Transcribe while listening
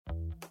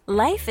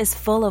Life is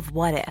full of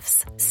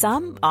what-ifs.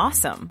 Some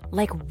awesome,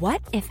 like what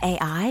if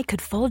AI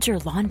could fold your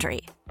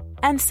laundry?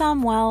 And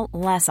some, well,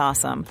 less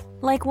awesome,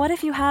 like what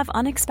if you have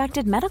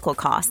unexpected medical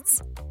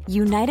costs?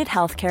 United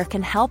Healthcare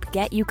can help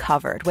get you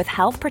covered with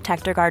Health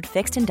Protector Guard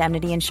fixed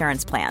indemnity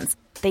insurance plans.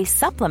 They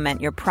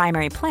supplement your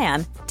primary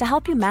plan to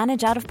help you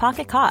manage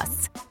out-of-pocket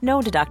costs.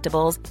 No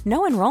deductibles,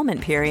 no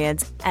enrollment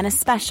periods, and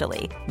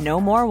especially no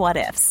more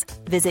what-ifs.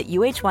 Visit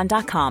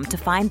uh1.com to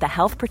find the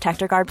Health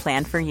Protector Guard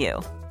plan for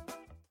you.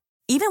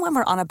 Even when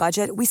we're on a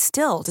budget, we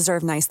still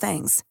deserve nice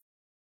things.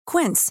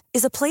 Quince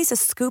is a place to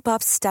scoop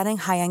up stunning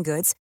high-end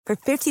goods for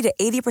 50 to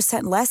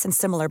 80% less than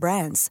similar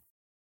brands.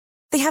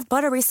 They have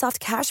buttery soft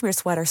cashmere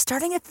sweaters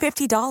starting at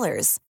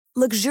 $50,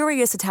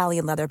 luxurious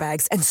Italian leather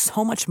bags, and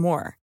so much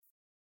more.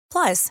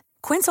 Plus,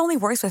 Quince only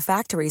works with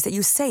factories that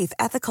use safe,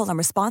 ethical, and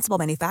responsible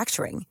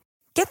manufacturing.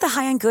 Get the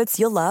high-end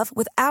goods you'll love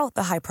without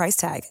the high price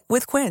tag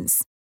with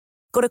Quince.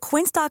 Go to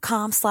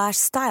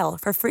quince.com/style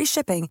for free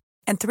shipping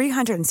and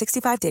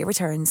 365-day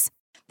returns.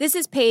 This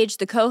is Paige,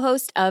 the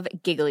co-host of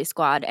Giggly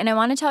Squad, and I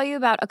want to tell you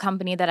about a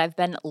company that I've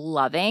been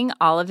loving,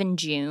 Olive &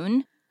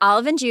 June.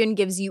 Olive & June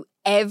gives you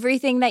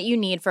everything that you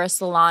need for a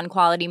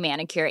salon-quality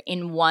manicure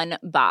in one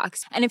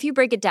box. And if you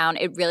break it down,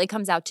 it really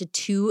comes out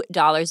to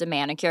 $2 a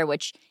manicure,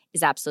 which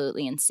is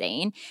absolutely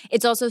insane.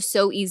 It's also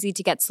so easy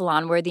to get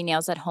salon-worthy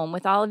nails at home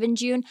with Olive &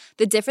 June.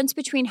 The difference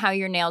between how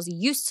your nails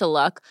used to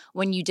look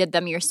when you did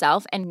them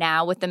yourself and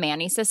now with the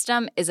Mani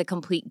system is a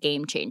complete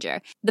game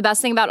changer. The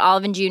best thing about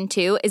Olive & June,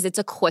 too, is it's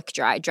a quick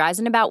dry. Dries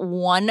in about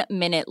 1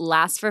 minute,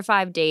 lasts for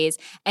 5 days,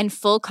 and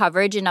full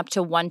coverage in up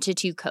to 1 to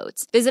 2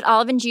 coats. Visit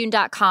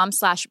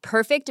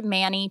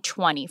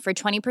oliveandjune.com/perfectmani20 for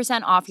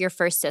 20% off your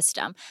first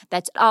system.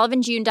 That's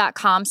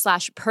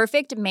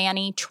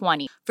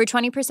oliveandjune.com/perfectmani20 for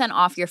 20%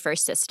 off your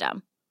first system.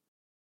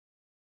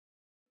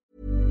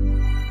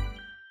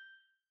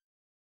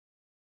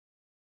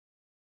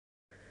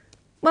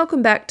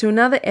 Welcome back to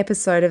another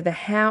episode of the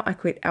How I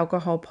Quit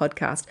Alcohol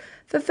podcast.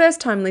 For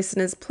first-time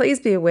listeners, please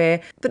be aware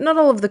that not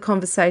all of the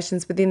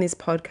conversations within this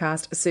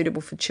podcast are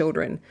suitable for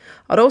children.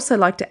 I'd also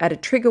like to add a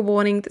trigger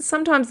warning that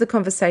sometimes the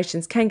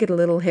conversations can get a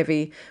little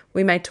heavy.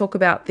 We may talk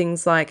about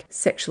things like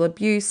sexual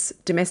abuse,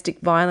 domestic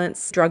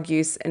violence, drug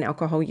use, and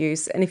alcohol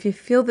use. And if you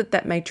feel that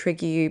that may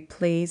trigger you,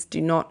 please do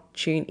not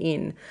tune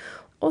in.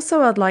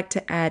 Also, I'd like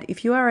to add,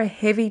 if you are a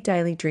heavy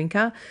daily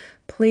drinker,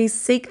 please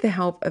seek the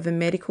help of a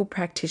medical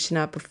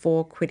practitioner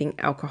before quitting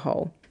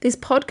alcohol. This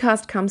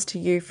podcast comes to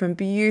you from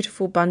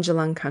beautiful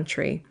Bundjalung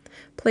country.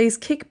 Please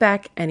kick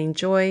back and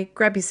enjoy,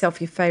 grab yourself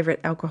your favourite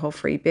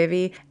alcohol-free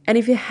bevy, and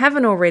if you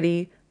haven't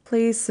already,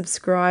 please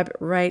subscribe,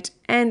 rate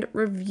and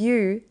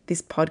review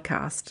this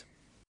podcast.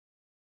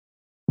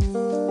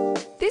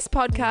 This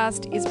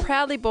podcast is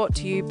proudly brought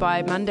to you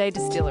by Monday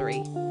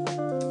Distillery.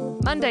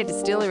 Monday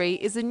Distillery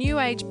is a new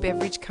age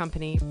beverage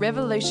company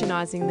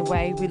revolutionising the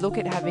way we look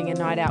at having a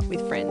night out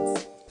with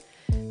friends.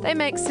 They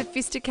make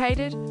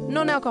sophisticated,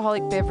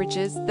 non-alcoholic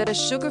beverages that are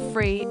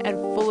sugar-free and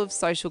full of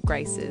social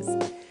graces.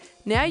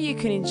 Now you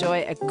can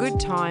enjoy a good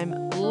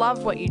time,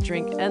 love what you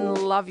drink, and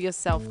love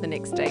yourself the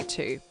next day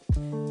too.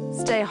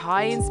 Stay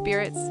high in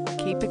spirits,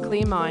 keep a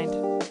clear mind.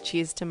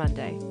 Cheers to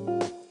Monday.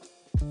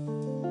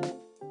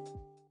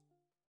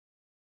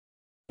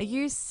 Are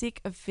you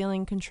sick of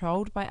feeling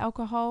controlled by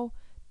alcohol?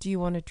 Do you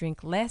want to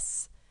drink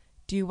less?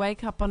 Do you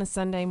wake up on a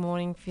Sunday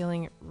morning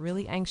feeling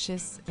really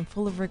anxious and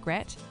full of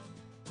regret?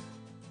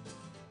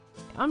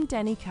 I'm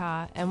Danny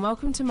Carr and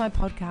welcome to my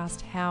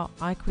podcast, How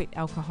I Quit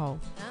Alcohol.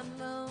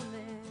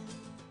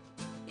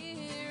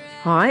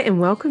 Hi and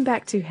welcome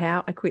back to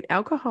How I Quit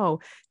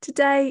Alcohol.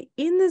 Today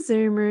in the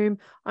Zoom room,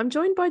 I'm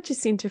joined by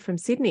Jacinta from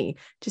Sydney.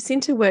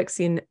 Jacinta works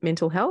in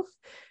mental health.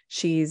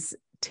 She's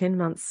 10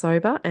 months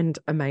sober and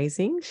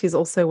amazing. She's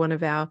also one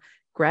of our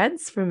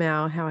grads from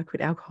our How I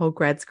Quit Alcohol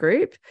grads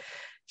group.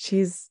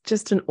 She's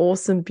just an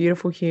awesome,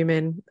 beautiful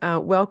human.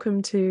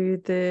 Welcome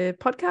to the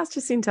podcast,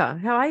 Jacinta.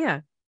 How are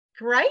you?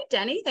 Great,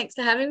 Danny. Thanks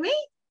for having me.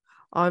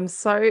 I'm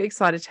so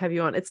excited to have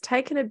you on. It's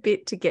taken a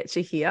bit to get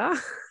you here.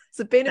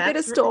 It's been a bit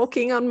of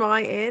stalking on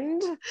my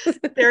end.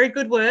 Very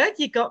good work.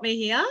 You got me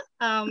here.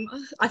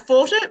 I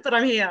fought it, but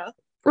I'm here.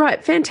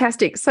 Right.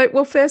 Fantastic. So,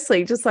 well,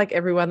 firstly, just like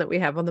everyone that we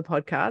have on the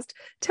podcast,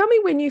 tell me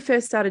when you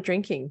first started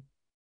drinking.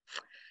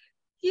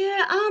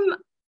 Yeah,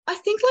 I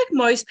think like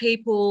most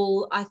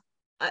people, I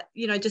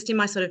just in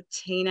my sort of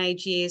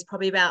teenage years,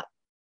 probably about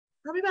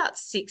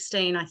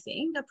 16, I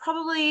think. I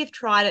probably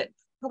tried it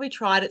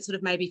sort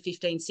of maybe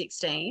 15,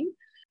 16.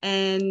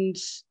 And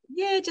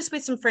yeah, just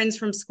with some friends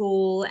from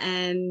school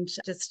and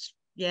just,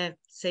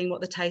 seeing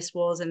what the taste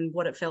was and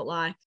what it felt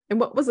like. And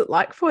what was it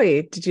like for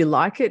you? Did you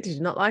like it? Did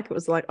you not like it? It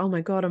was like, oh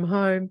my God, I'm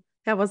home.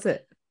 How was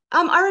it?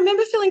 I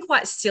remember feeling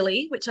quite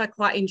silly, which I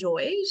quite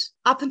enjoyed.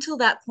 Up until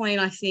that point,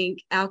 I think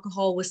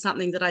alcohol was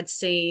something that I'd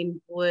seen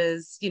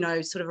was,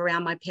 sort of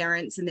around my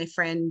parents and their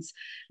friends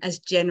as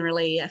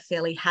generally a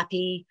fairly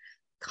happy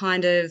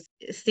kind of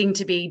thing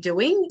to be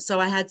doing. So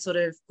I had sort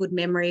of good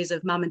memories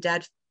of mum and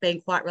dad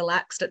being quite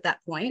relaxed at that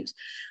point.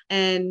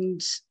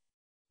 And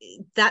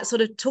that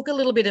sort of took a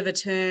little bit of a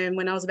turn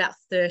when I was about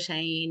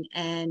 13.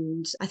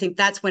 And I think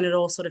that's when it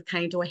all sort of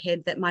came to a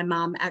head that my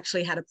mum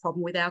actually had a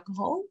problem with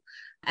alcohol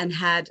and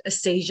had a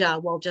seizure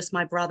while just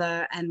my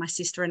brother and my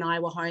sister and I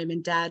were home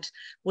and dad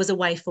was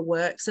away for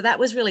work. So that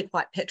was really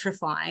quite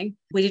petrifying.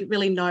 We didn't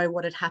really know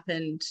what had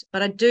happened.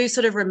 But I do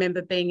sort of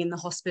remember being in the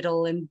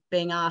hospital and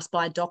being asked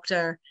by a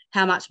doctor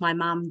how much my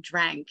mum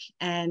drank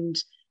and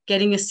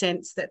getting a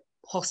sense that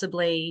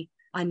possibly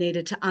I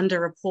needed to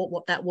underreport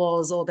what that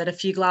was, or that a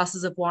few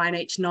glasses of wine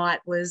each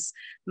night was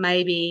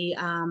maybe,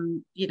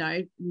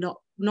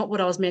 not what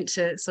I was meant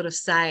to sort of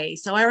say.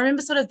 So I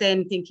remember sort of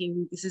then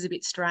thinking, this is a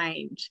bit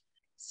strange.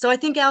 So I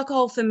think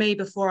alcohol for me,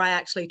 before I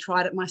actually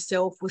tried it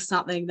myself, was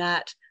something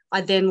that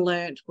I then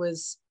learned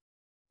was,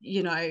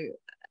 a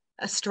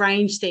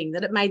strange thing,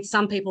 that it made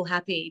some people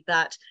happy,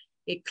 but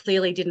it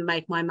clearly didn't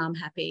make my mum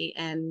happy.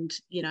 And,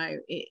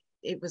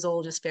 it was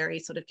all just very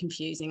sort of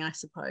confusing, I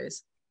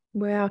suppose.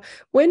 Wow.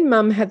 When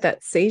mum had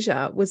that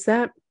seizure, was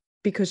that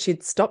because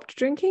she'd stopped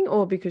drinking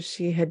or because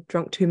she had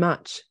drunk too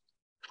much?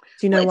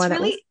 Do you know why that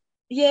was?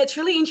 Yeah, it's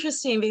really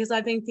interesting because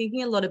I've been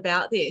thinking a lot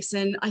about this.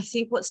 And I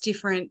think what's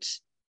different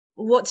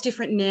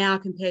now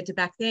compared to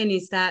back then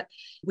is that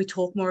we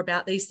talk more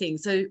about these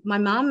things. So my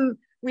mum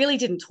really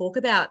didn't talk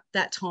about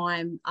that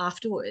time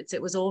afterwards.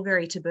 It was all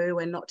very taboo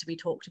and not to be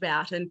talked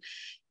about. And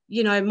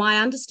my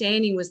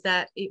understanding was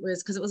that it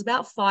was because it was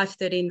about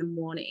 5:30 in the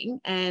morning,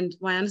 and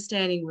my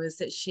understanding was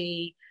that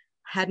she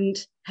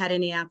hadn't had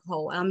any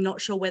alcohol. I'm not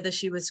sure whether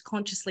she was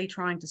consciously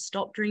trying to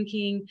stop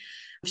drinking.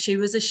 She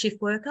was a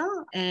shift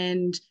worker,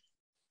 and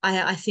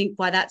I think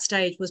by that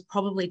stage was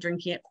probably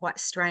drinking at quite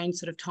strange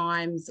sort of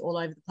times all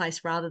over the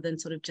place rather than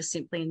sort of just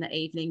simply in the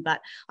evening.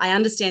 But I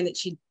understand that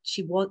she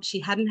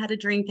hadn't had a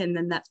drink, and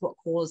then that's what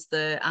caused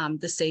the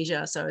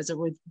seizure. So as a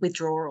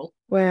withdrawal.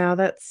 Wow,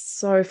 that's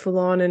so full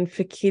on. And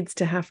for kids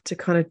to have to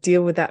kind of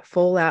deal with that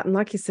fallout. And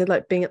like you said,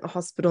 like being at the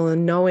hospital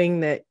and knowing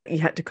that you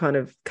had to kind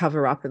of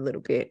cover up a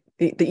little bit,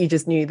 that you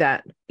just knew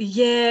that.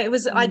 Yeah, it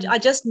was, I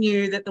just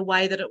knew that the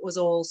way that it was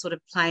all sort of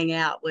playing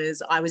out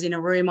was I was in a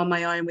room on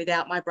my own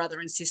without my brother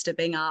and sister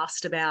being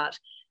asked about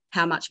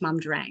how much mum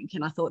drank.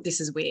 And I thought,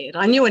 this is weird.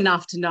 I knew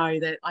enough to know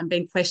that I'm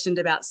being questioned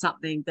about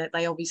something that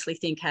they obviously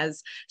think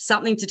has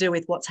something to do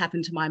with what's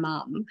happened to my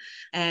mum.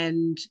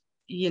 And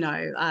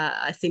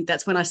I think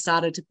that's when I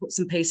started to put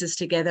some pieces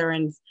together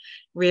and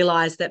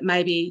realize that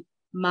maybe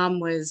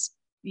mum was,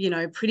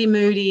 pretty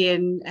moody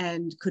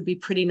and could be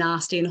pretty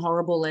nasty and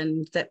horrible,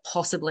 and that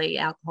possibly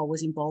alcohol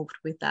was involved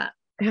with that.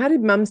 How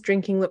did mum's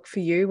drinking look for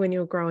you when you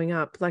were growing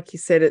up? Like you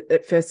said,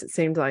 at first it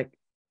seemed like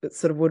it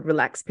sort of would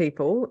relax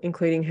people,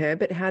 including her,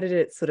 but how did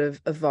it sort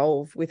of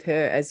evolve with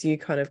her as you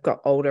kind of got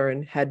older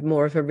and had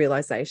more of a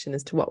realization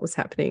as to what was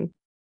happening?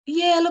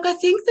 Yeah, look, I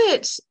think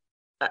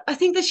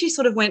that she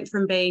sort of went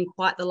from being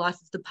quite the life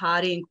of the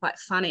party and quite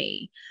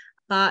funny,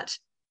 but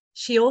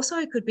she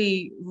also could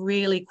be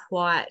really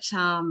quite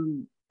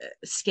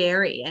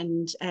scary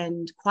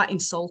and quite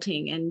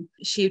insulting. And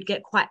she would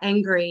get quite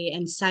angry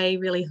and say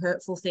really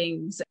hurtful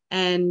things.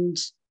 And,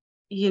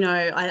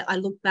 I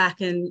look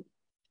back and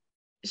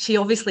she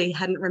obviously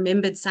hadn't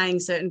remembered saying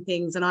certain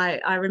things. And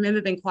I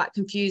remember being quite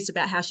confused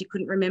about how she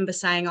couldn't remember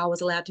saying I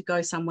was allowed to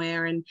go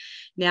somewhere. And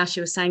now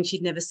she was saying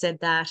she'd never said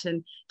that.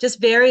 And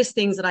just various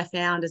things that I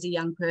found as a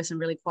young person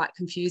really quite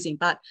confusing.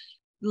 But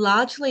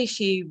largely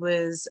she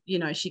was,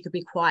 she could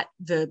be quite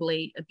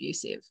verbally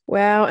abusive.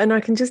 Wow. And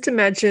I can just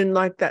imagine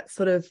like that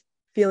sort of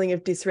feeling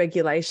of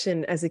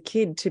dysregulation as a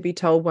kid, to be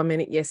told 1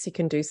 minute, yes, you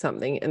can do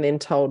something, and then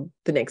told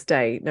the next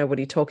day, no, what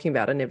are you talking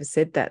about? I never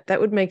said that. That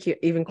would make you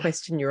even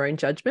question your own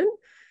judgment.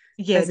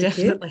 Yeah,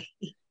 definitely.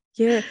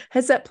 Yeah.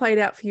 Has that played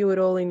out for you at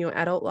all in your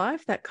adult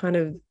life, that kind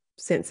of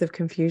sense of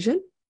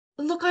confusion?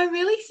 Look, I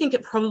really think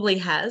it probably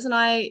has. And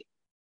I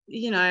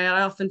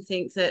often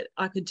think that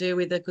I could do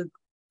with a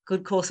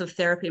good course of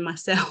therapy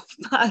myself.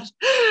 But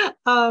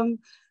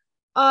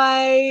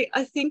I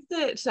think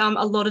that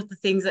a lot of the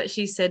things that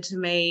she said to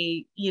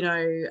me,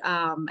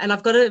 and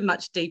I've got a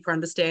much deeper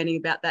understanding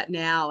about that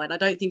now. And I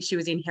don't think she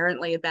was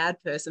inherently a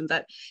bad person,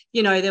 but,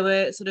 there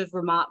were sort of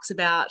remarks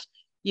about,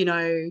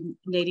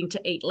 needing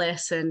to eat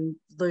less and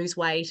lose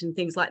weight and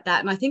things like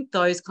that. And I think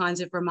those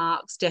kinds of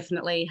remarks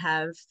definitely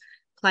have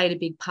played a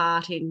big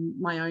part in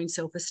my own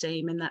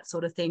self-esteem and that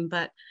sort of thing.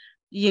 But,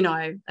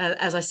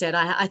 as I said,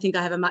 I think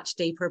I have a much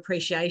deeper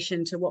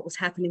appreciation to what was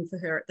happening for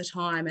her at the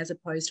time, as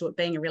opposed to it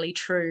being a really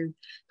true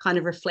kind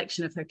of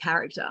reflection of her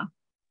character.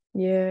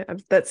 Yeah,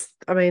 that's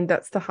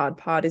the hard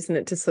part, isn't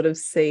it? To sort of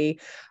see,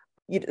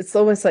 it's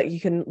almost like you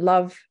can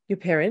love your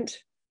parent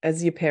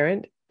as your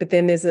parent, but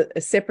then there's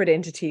a separate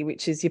entity,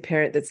 which is your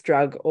parent that's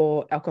drug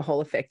or alcohol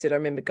affected. I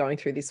remember going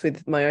through this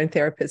with my own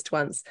therapist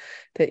once,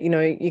 that,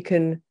 you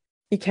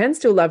can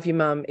still love your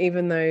mum,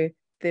 even though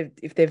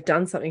if they've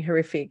done something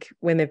horrific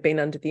when they've been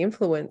under the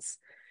influence,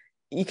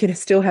 you can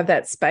still have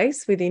that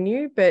space within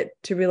you, but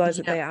to realize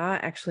that they are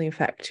actually, in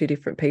fact, two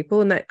different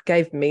people. And that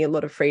gave me a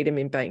lot of freedom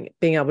in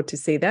being able to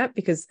see that,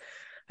 because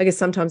I guess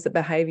sometimes the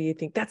behavior you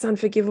think that's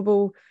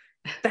unforgivable,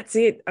 that's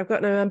it. I've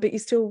got no mum, but you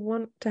still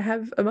want to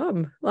have a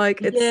mum.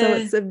 Like Yeah.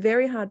 it's a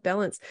very hard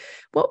balance.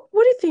 What do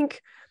you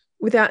think,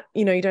 without,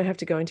 you know, you don't have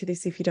to go into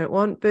this if you don't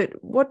want, but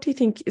what do you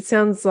think it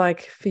sounds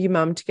like for your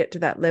mum to get to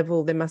that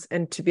level,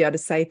 and to be able to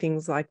say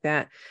things like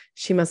that,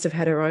 she must have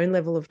had her own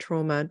level of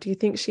trauma. Do you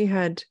think she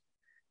had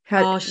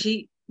Oh,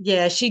 she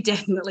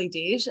definitely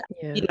did.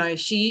 yeah.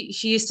 She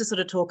used to sort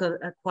of talk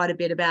quite a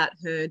bit about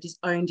her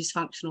own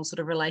dysfunctional sort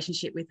of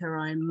relationship with her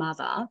own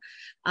mother.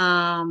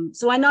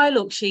 So I know,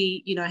 look,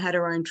 she, had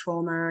her own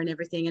trauma and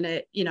everything, and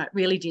it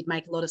really did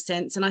make a lot of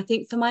sense. And I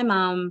think for my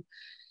mum,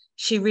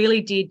 she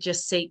really did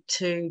just seek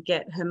to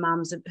get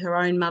her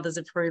own mother's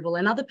approval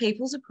and other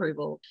people's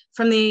approval.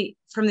 From the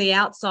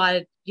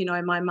outside,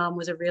 my mum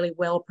was a really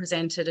well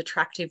presented,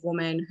 attractive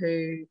woman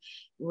who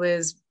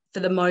was, for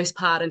the most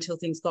part, until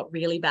things got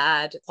really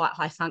bad, quite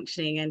high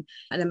functioning and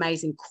an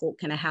amazing cook,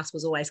 and her house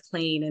was always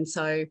clean. And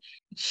so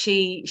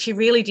she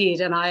really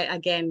did. And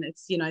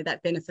it's,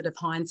 that benefit of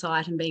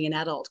hindsight and being an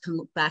adult, can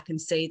look back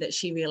and see that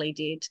she really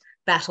did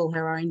battle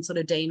her own sort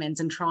of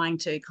demons and trying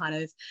to kind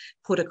of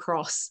put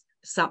across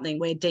something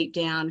where deep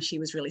down she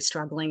was really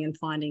struggling and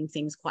finding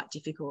things quite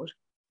difficult.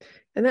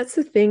 And that's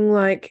the thing,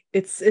 like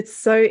it's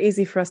so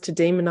easy for us to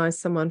demonize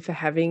someone for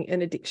having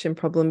an addiction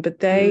problem, but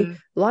they,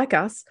 like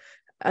us,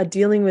 are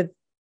dealing with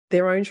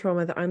their own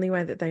trauma the only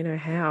way that they know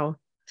how.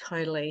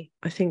 Totally.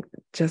 I think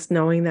just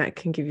knowing that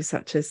can give you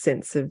such a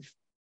sense of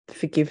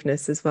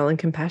forgiveness as well, and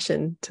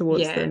compassion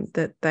towards them,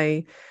 that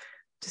they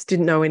just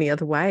didn't know any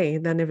other way.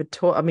 They never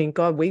taught. I mean,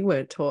 God, we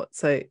weren't taught.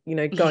 So,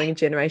 going a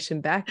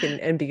generation back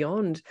and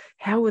beyond,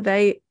 how were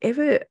they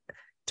ever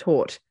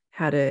taught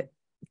how to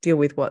deal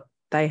with what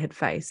they had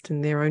faced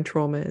and their own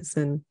traumas?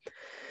 And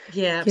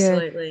yeah,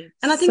 absolutely.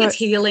 And I think it's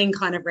healing,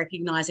 kind of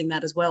recognizing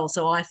that as well.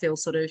 So I feel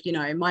sort of,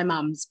 my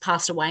mum's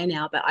passed away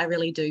now, but I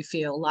really do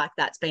feel like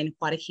that's been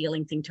quite a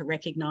healing thing to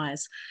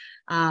recognize,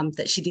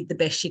 that she did the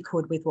best she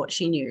could with what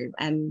she knew.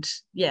 And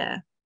yeah,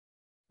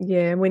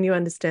 when you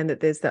understand that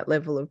there's that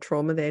level of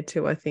trauma there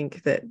too, I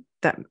think that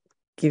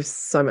gives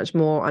so much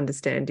more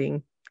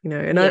understanding,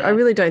 and I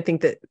really don't think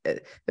that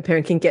a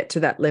parent can get to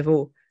that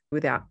level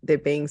without there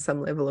being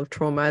some level of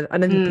trauma. I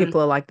don't think people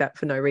are like that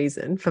for no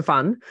reason, for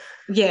fun.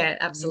 Yeah,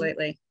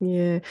 absolutely.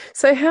 Yeah.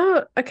 So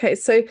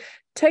so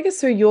take us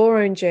through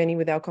your own journey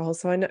with alcohol.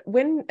 So I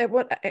know, at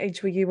what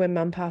age were you when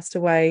mum passed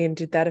away, and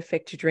did that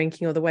affect your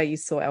drinking or the way you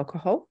saw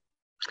alcohol?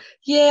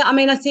 Yeah, I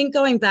mean, I think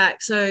going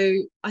back, so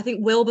I think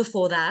well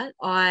before that,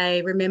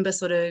 I remember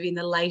sort of in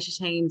the later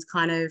teens,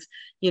 kind of,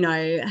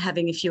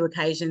 having a few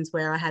occasions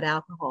where I had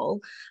alcohol.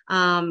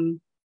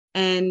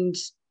 And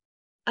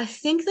I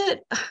think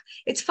that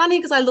it's funny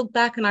because I look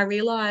back and I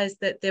realized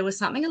that there was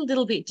something a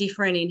little bit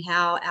different in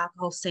how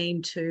alcohol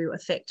seemed to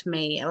affect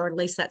me, or at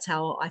least that's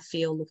how I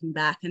feel looking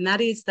back. And that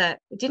is that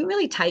it didn't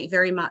really take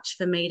very much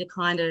for me to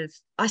kind of,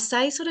 I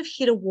say, sort of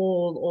hit a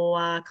wall,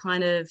 or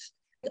kind of,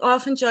 I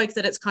often joke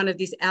that it's kind of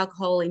this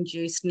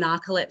alcohol-induced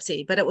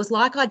narcolepsy, but it was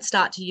like I'd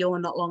start to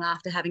yawn not long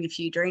after having a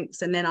few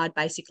drinks, and then I'd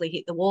basically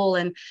hit the wall.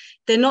 And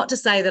they're not to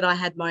say that I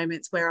had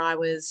moments where I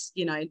was,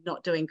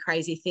 not doing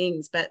crazy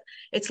things, but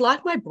it's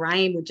like my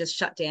brain would just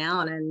shut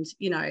down. And,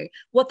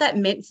 what that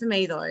meant for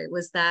me, though,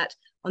 was that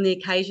on the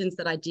occasions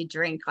that I did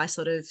drink, I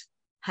sort of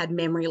had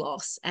memory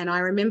loss. And I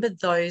remember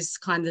those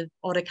kind of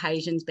odd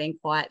occasions being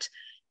quite,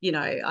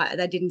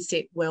 they didn't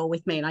sit well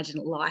with me, and I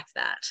didn't like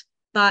that.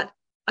 But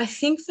I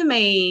think for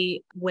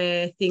me,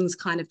 where things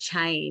kind of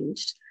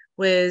changed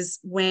was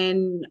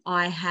when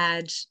I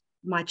had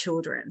my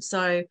children.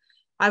 So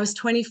I was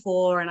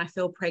 24 and I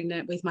fell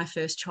pregnant with my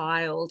first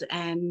child.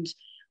 And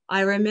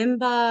I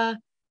remember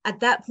at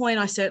that point,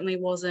 I certainly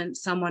wasn't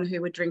someone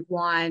who would drink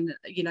wine,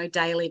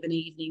 daily of an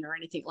evening or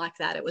anything like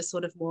that. It was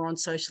sort of more on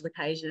social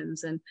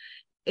occasions. And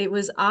it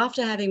was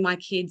after having my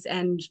kids,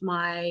 and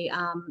my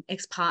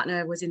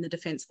ex-partner was in the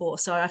Defence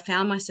Force. So I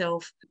found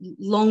myself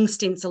long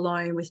stints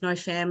alone with no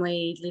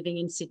family, living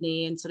in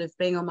Sydney and sort of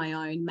being on my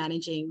own,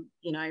 managing,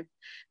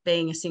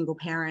 being a single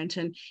parent.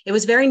 And it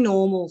was very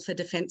normal for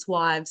defence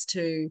wives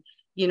to,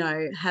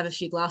 have a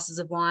few glasses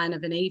of wine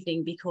of an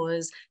evening,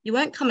 because you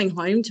weren't coming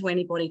home to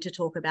anybody to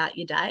talk about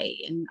your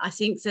day. And I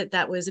think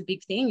that was a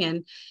big thing.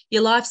 And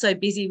your life's so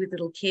busy with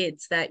little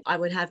kids that I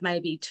would have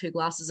maybe 2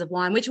 glasses of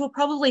wine, which were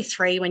probably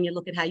 3 when you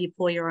look at how you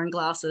pour your own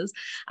glasses.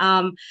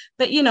 But,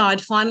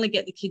 I'd finally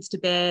get the kids to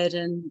bed,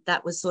 and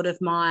that was sort of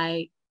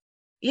my,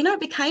 it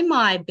became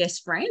my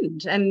best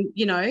friend. And,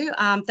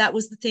 that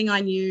was the thing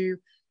I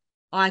knew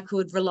I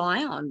could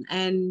rely on.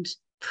 And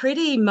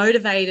pretty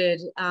motivated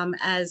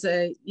as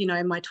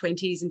in my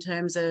 20s, in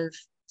terms of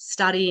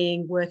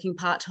studying, working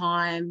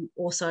part-time,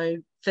 also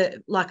for,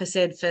 like I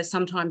said, for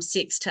sometimes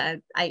 6 to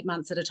 8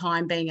 months at a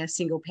time, being a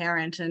single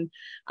parent. And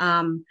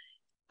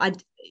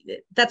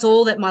that's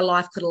all that my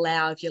life could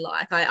allow, if you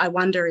like. I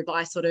wonder if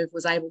I sort of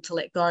was able to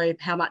let go of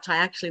how much I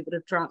actually would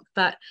have drunk.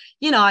 But,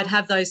 I'd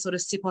have those sort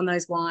of sip on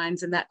those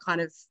wines, and that kind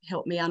of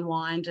helped me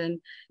unwind.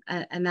 And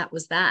that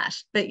was that.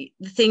 But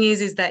the thing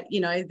is that,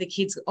 the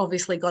kids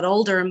obviously got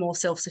older and more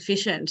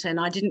self-sufficient, and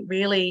I didn't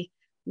really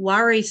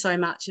worry so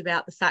much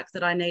about the fact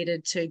that I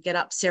needed to get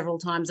up several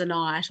times a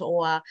night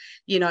or,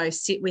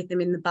 sit with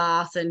them in the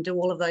bath and do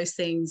all of those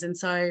things. And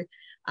so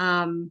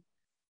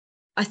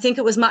I think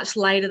it was much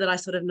later that I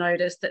sort of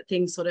noticed that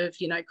things sort of,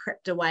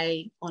 crept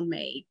away on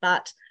me.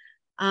 But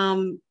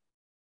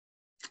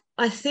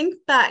I think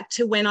back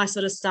to when I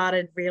sort of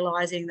started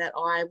realizing that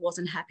I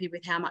wasn't happy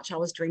with how much I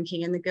was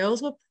drinking, and the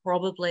girls were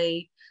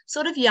probably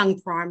sort of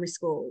young primary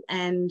school.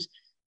 And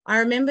I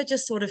remember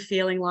just sort of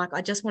feeling like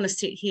I just want to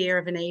sit here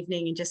of an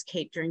evening and just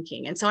keep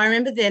drinking. And so I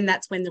remember then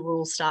that's when the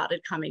rules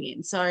started coming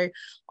in. So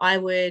I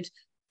would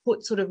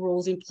put sort of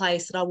rules in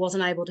place that I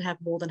wasn't able to have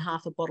more than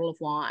half a bottle of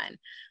wine.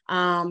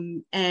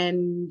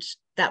 And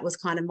that was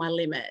kind of my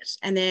limit.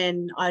 And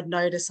then I'd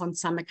notice on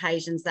some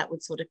occasions that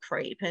would sort of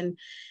creep. And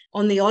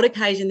on the odd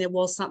occasion, there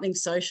was something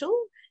social.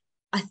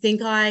 I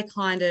think I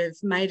kind of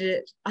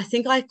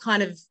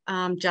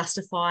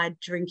justified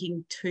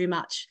drinking too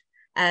much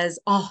as,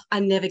 I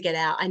never get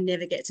out. I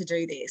never get to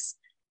do this.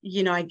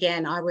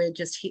 Again, I would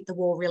just hit the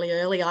wall really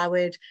early. I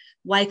would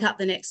wake up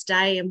the next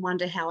day and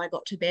wonder how I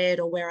got to bed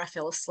or where I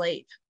fell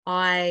asleep.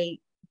 I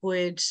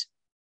would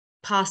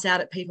pass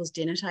out at people's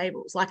dinner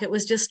tables. Like it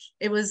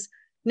was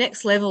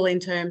next level in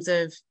terms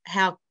of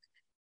how,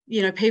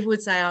 people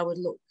would say I would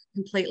look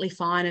completely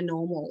fine and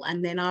normal.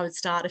 And then I would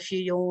start a few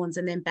yawns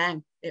and then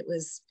bang, it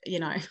was,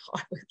 I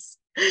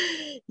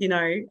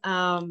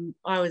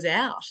was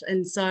out.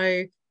 And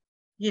so,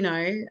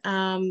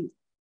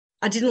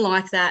 I didn't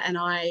like that. And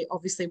I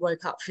obviously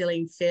woke up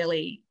feeling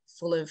fairly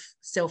full of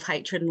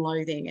self-hatred and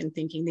loathing and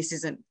thinking this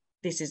isn't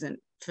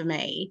for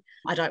me.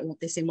 I don't want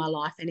this in my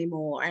life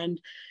anymore.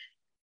 And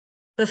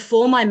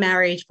before my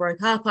marriage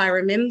broke up, I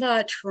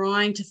remember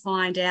trying to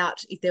find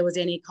out if there was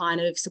any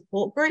kind of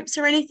support groups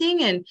or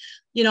anything. And,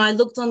 I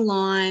looked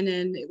online,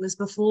 and it was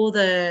before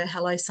the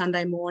Hello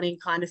Sunday Morning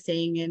kind of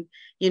thing. And,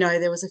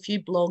 there was a few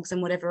blogs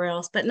and whatever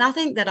else, but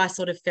nothing that I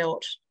sort of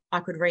felt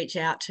I could reach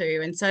out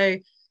to. And so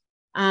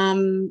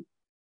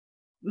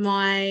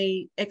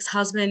my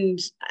ex-husband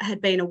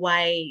had been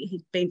away,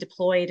 he'd been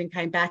deployed and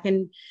came back.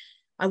 And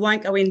I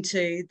won't go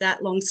into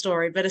that long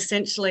story, but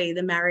essentially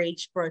the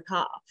marriage broke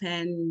up,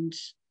 and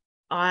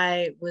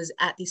I was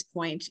at this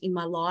point in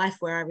my life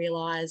where I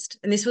realized,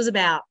 and this was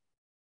about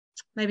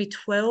maybe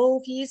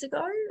 12 years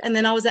ago, and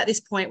then I was at this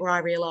point where I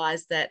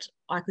realized that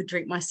I could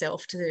drink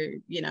myself to,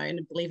 in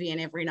oblivion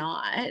every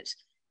night,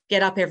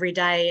 get up every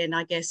day and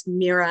I guess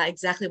mirror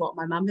exactly what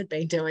my mum had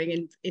been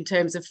doing in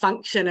terms of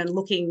function and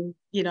looking,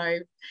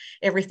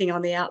 everything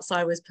on the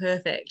outside was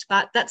perfect.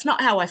 But that's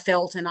not how I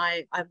felt. And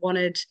I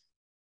wanted,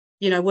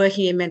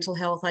 working in mental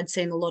health, I'd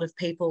seen a lot of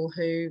people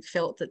who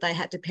felt that they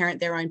had to parent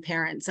their own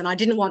parents, and I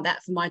didn't want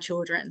that for my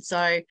children.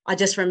 So I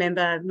just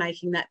remember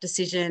making that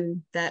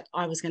decision that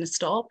I was going to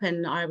stop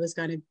and I was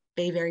going to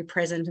be very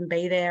present and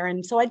be there.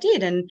 And so I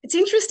did. And it's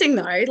interesting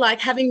though, like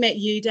having met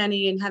you,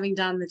 Danny, and having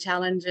done the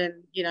challenge,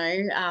 and,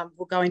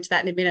 we'll go into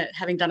that in a minute,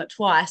 having done it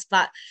twice,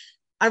 but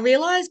I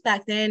realized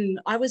back then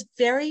I was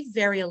very,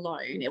 very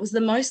alone. It was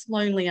the most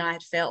lonely I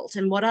had felt.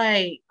 And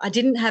I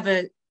didn't have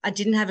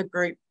a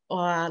group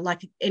or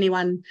like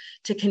anyone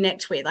to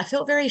connect with. I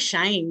felt very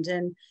ashamed.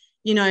 And,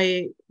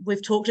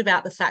 we've talked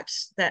about the fact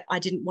that I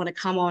didn't want to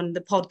come on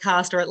the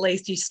podcast, or at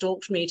least you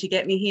stalked me to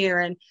get me here.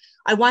 And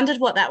I wondered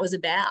what that was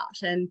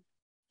about. And,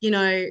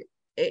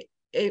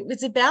 it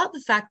was about the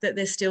fact that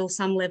there's still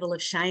some level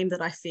of shame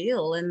that I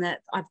feel, and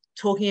that I'm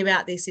talking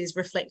about this is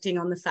reflecting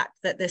on the fact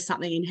that there's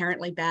something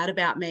inherently bad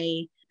about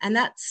me. And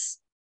that's,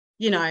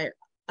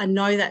 I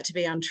know that to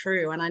be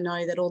untrue. And I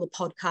know that all the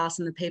podcasts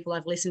and the people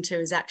I've listened to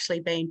has actually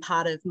been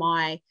part of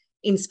my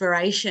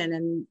inspiration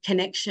and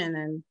connection.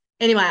 And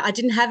anyway, I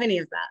didn't have any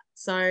of that.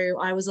 So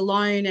I was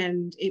alone,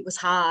 and it was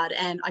hard,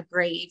 and I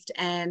grieved,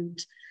 and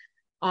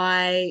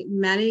I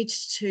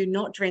managed to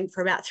not drink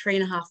for about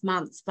 3.5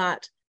 months,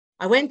 but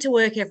I went to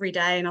work every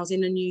day and I was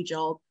in a new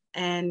job,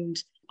 and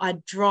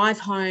I'd drive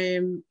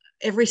home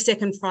every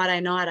second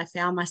Friday night. I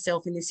found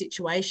myself in this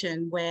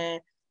situation where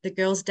the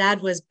girl's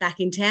dad was back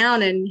in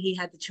town and he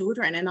had the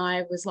children. And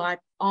I was like,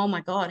 oh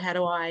my God, how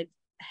do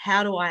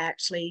I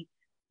actually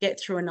get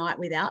through a night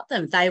without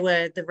them? They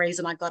were the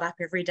reason I got up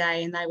every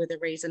day, and they were the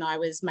reason I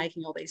was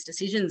making all these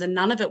decisions, and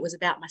none of it was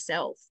about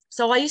myself.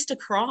 So I used to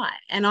cry,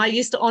 and I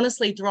used to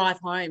honestly drive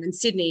home. And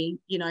Sydney,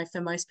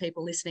 for most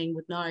people listening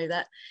would know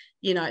that,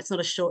 it's not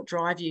a short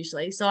drive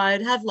usually. So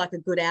I'd have like a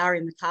good hour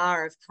in the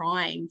car of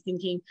crying,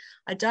 thinking,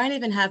 I don't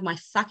even have my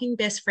fucking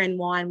best friend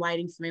wine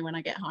waiting for me when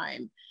I get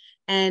home.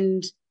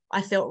 And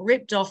I felt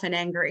ripped off and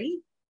angry,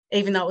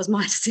 even though it was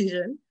my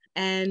decision,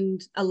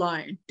 and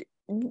alone.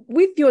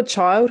 With your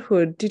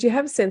childhood, did you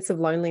have a sense of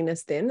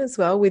loneliness then as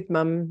well, with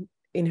mum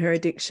in her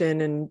addiction?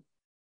 And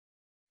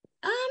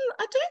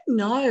I don't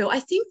know.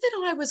 I think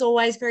that I was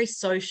always very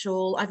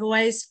social. I've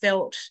always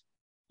felt,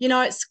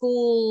 at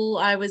school,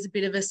 I was a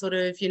bit of a sort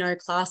of,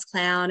 class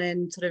clown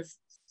and sort of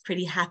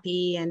pretty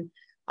happy. And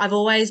I've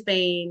always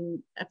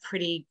been a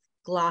pretty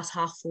glass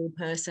half full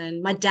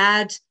person. My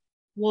dad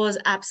was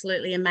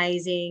absolutely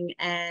amazing,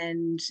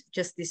 and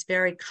just this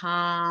very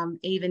calm,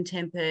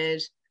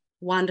 even-tempered,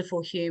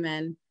 wonderful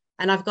human.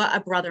 And I've got a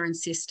brother and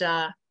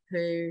sister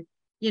who,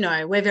 you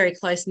know, we're very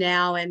close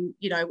now. And,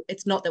 you know,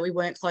 it's not that we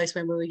weren't close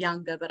when we were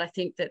younger, but I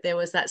think that there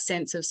was that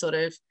sense of sort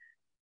of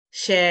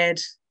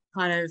shared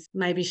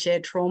maybe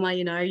shared trauma,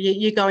 you know,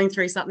 you're going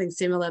through something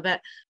similar.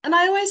 And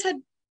I always had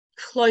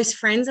close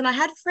friends, and I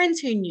had friends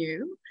who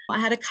knew. I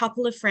had a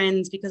couple of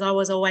friends because I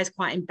was always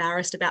quite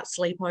embarrassed about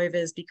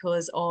sleepovers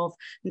because of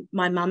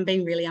my mum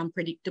being really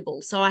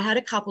unpredictable. So I had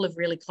a couple of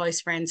really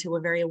close friends who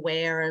were very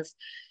aware of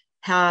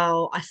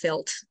how I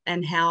felt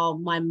and how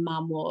my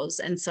mum was.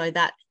 And so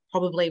that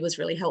probably was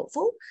really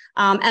helpful.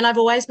 And I've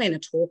always been a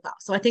talker.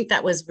 So I think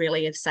that was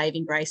really a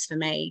saving grace for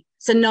me.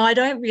 So no, I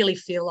don't really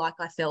feel like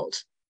I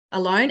felt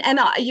alone. And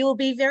you'll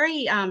be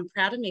very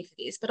proud of me for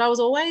this, but I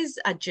was always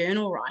a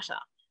journal writer.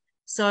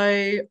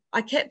 So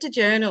I kept a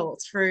journal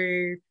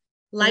through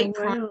late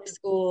primary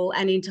school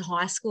and into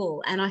high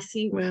school. And I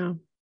think,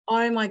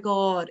 oh my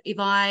God, if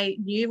I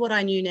knew what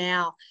I knew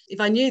now,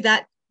 if I knew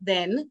that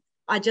then,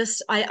 I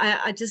just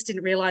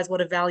didn't realize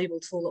what a valuable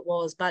tool it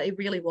was, but it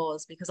really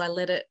was, because I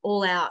let it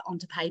all out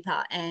onto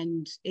paper,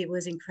 and it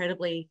was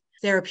incredibly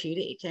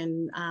therapeutic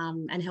and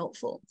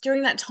helpful.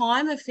 During that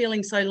time of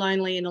feeling so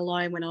lonely and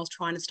alone when I was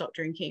trying to stop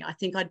drinking, I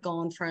think I'd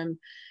gone from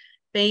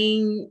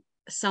being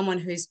someone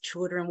whose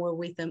children were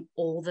with them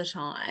all the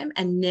time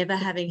and never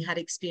having had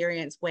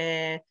experience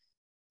where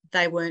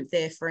they weren't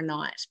there for a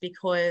night,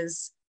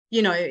 because,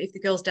 you know, if the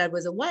girl's dad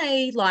was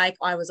away, like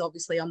I was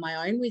obviously on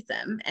my own with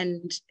them.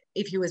 And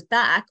if he was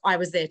back, I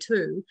was there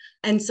too.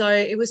 And so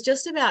it was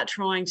just about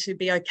trying to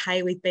be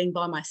okay with being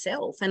by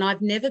myself. And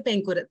I've never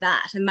been good at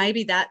that. And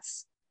maybe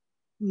that's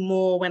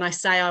more when I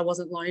say I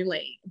wasn't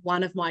lonely.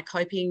 One of my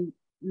coping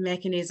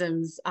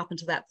mechanisms up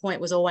until that point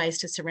was always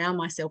to surround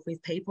myself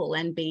with people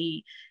and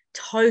be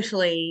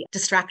totally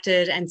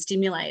distracted and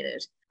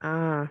stimulated.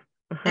 And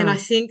I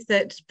think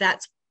that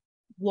that's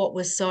what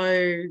was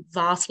so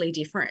vastly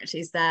different,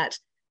 is that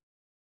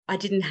I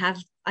didn't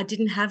have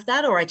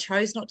that, or I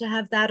chose not to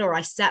have that, or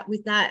I sat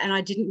with that and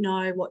I didn't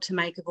know what to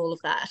make of all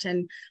of that.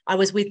 And I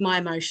was with my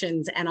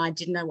emotions and I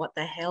didn't know what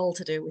the hell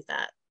to do with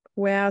that.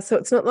 Wow. So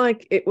it's not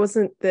like it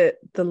wasn't the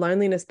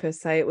loneliness per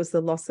se, it was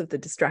the loss of the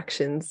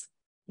distractions.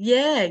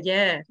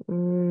 Yeah.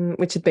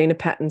 Which had been a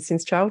pattern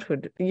since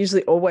childhood. It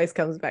usually always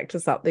comes back to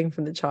something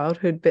from the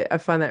childhood, but I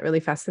find that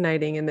really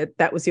fascinating, and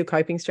that was your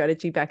coping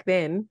strategy back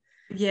then.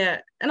 Yeah.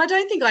 And I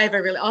don't think I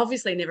ever really,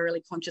 obviously never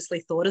really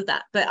consciously thought of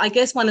that. But I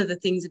guess one of the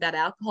things about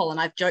alcohol, and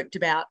I've joked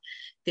about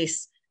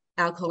this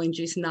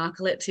alcohol-induced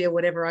narcolepsy or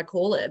whatever I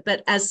call it,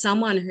 but as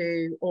someone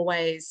who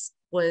always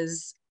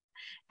was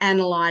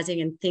analysing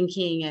and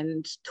thinking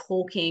and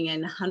talking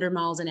and 100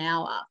 miles an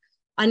hour,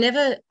 I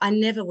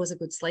never was a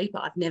good sleeper.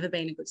 I've never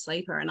been a good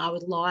sleeper. And I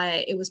would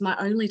lie. It was my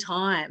only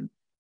time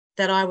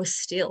that I was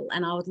still,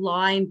 and I would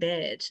lie in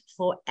bed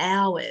for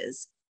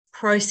hours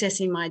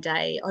processing my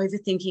day,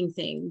 overthinking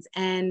things.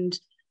 And,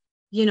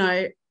 you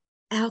know,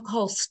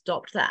 alcohol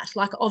stopped that.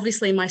 Like,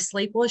 obviously my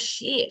sleep was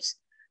shit,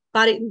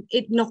 but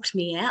it knocked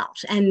me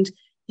out. And,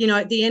 you know,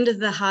 at the end of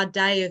the hard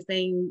day of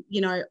being,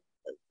 you know,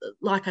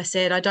 like I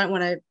said, I don't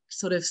want to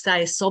sort of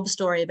say a sob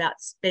story about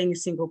being a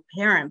single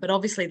parent, but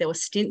obviously there were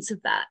stints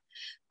of that.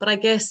 But I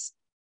guess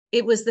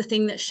it was the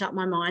thing that shut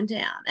my mind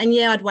down. And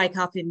yeah, I'd wake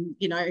up in,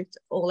 you know,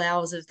 all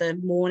hours of the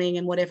morning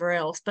and whatever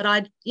else, but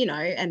I'd, you know,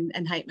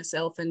 and hate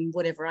myself and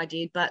whatever I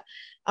did, but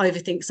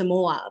overthink some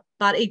more.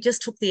 But it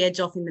just took the edge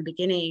off in the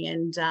beginning.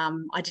 And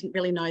I didn't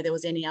really know there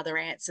was any other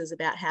answers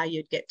about how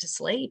you'd get to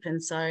sleep.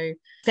 And so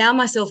found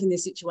myself in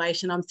this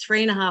situation. I'm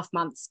 3.5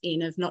 months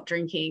in of not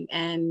drinking,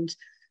 and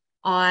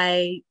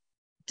I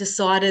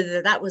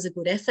decided that was a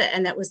good effort,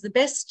 and that was the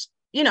best,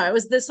 you know, it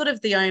was the sort of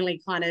the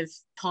only kind of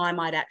time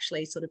I'd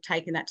actually sort of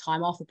taken that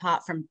time off,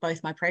 apart from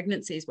both my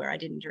pregnancies where I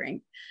didn't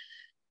drink.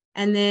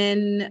 And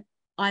then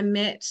I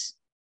met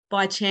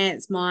by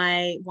chance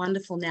my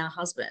wonderful now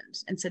husband.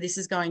 And so this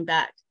is going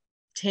back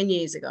 10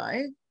 years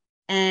ago,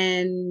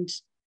 and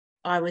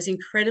I was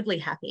incredibly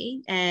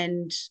happy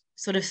and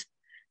sort of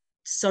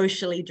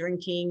socially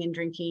drinking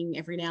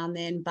every now and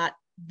then, but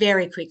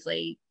very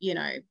quickly, you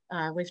know,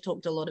 we've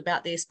talked a lot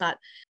about this, but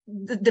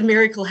the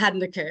miracle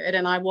hadn't occurred,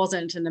 and I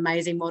wasn't an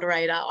amazing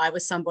moderator. I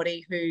was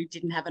somebody who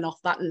didn't have an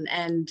off button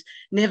and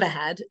never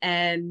had.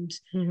 And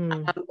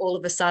all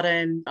of a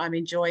sudden I'm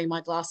enjoying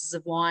my glasses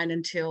of wine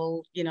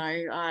until, you know,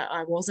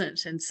 I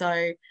wasn't. And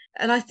so,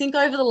 and I think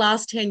over the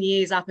last 10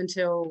 years, up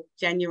until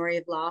January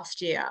of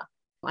last year,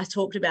 I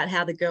talked about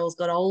how the girls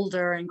got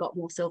older and got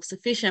more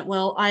self-sufficient.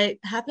 Well, I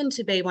happened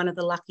to be one of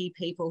the lucky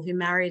people who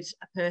married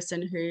a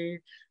person who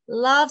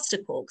loves to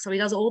cook. So he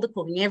does all the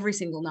cooking every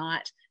single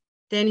night.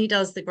 Then he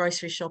does the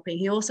grocery shopping.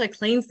 He also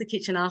cleans the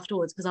kitchen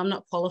afterwards, because I'm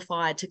not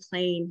qualified to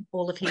clean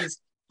all of his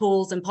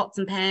tools and pots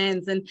and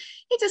pans. And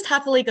he just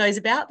happily goes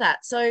about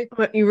that. So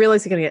you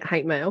realize you're going to get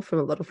hate mail from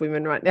a lot of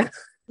women right now.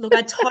 Look,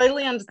 I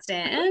totally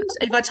understand.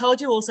 If I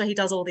told you also he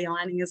does all the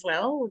ironing as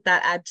well, would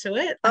that add to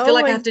it? I feel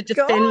like I have to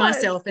defend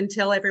myself and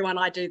tell everyone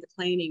I do the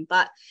cleaning.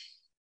 But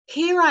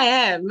here I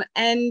am,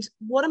 and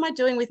what am I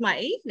doing with my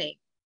evening?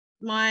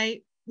 My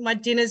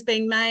dinner's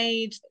being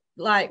made,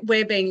 like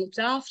we're being looked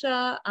after.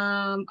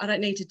 I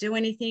don't need to do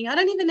anything. I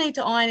don't even need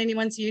to iron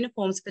anyone's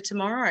uniforms for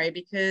tomorrow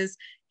because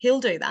he'll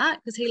do that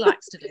because he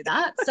likes to do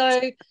that.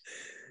 So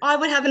I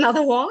would have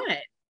another wine.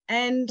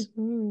 And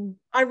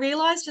I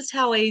realized just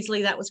how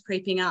easily that was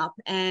creeping up.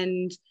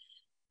 And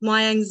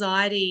my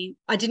anxiety,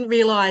 I didn't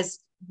realize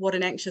what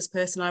an anxious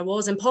person I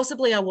was. And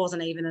possibly I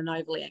wasn't even an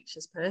overly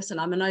anxious person.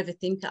 I'm an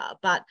overthinker.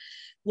 But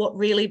what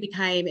really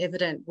became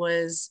evident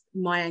was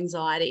my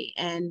anxiety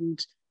and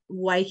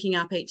waking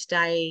up each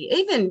day,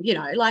 even, you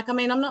know, like, I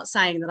mean, I'm not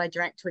saying that I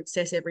drank to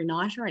excess every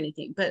night or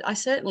anything, but I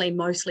certainly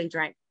mostly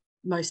drank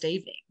most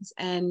evenings.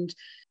 And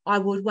I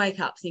would wake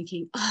up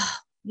thinking, oh,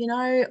 you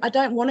know, I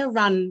don't want to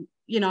run.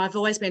 You know, I've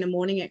always been a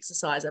morning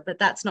exerciser, but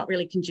that's not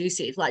really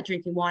conducive. Like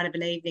drinking wine of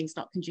an evening is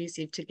not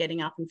conducive to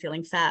getting up and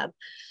feeling fab.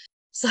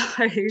 So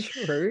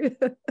True.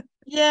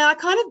 yeah, I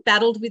kind of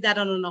battled with that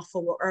on and off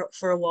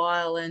for a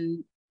while,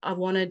 and I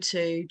wanted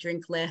to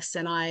drink less,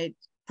 and I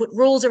put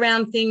rules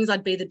around things.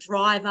 I'd be the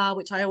driver,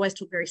 which I always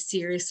took very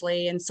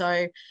seriously. And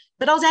so,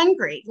 but I was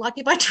angry. Like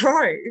if I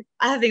drove,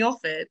 having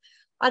offered,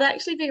 I'd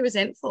actually be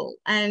resentful.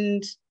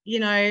 And, you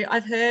know,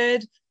 I've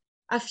heard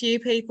a few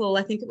people,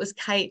 I think it was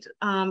Kate,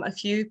 a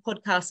few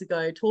podcasts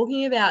ago,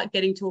 talking about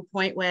getting to a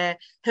point where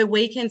her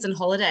weekends and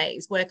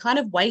holidays were kind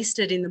of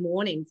wasted in the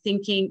morning,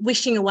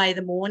 wishing away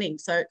the morning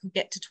so it could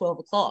get to 12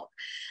 o'clock,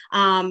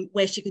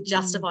 where she could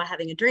justify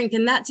having a drink.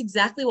 And that's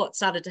exactly what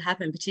started to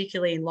happen,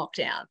 particularly in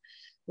lockdown,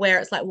 where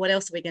it's like, what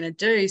else are we going to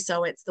do?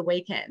 So it's the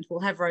weekend. We'll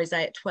have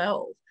rosé at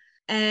 12.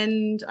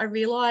 And I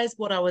realized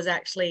what I was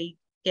actually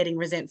getting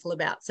resentful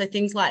about. So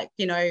things like,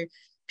 you know,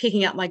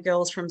 picking up my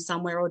girls from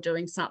somewhere or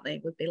doing something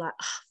would be like,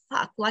 oh,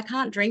 fuck, well, I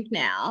can't drink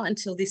now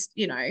until this,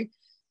 you know,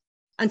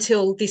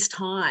 until this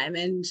time.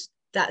 And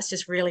that's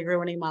just really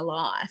ruining my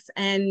life.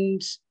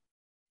 And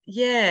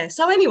yeah,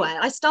 so anyway,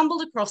 I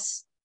stumbled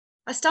across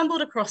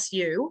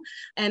you,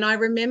 and I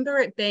remember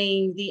it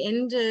being the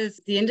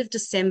end of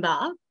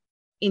December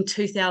in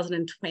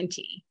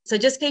 2020. So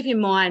just keep in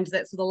mind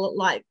that for the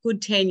like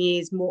good 10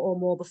 years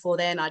more before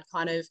then, I'd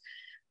kind of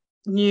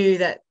knew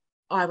that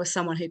I was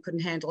someone who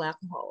couldn't handle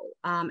alcohol,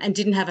 and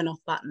didn't have an off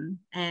button,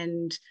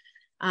 and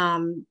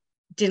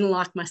didn't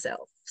like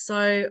myself.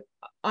 So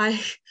I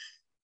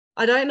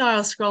don't know, I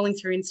was scrolling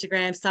through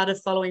Instagram, started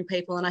following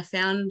people, and I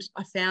found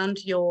I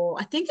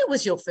think it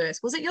was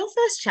was it your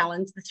first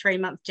challenge, the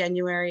 3-month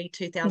January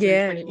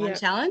 2021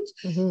 challenge?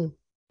 Mm-hmm.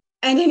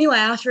 And anyway,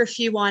 after a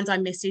few wines, I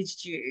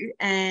messaged you,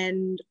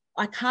 and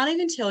I can't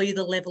even tell you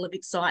the level of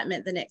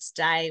excitement the next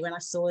day when I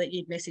saw that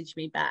you'd messaged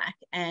me back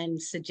and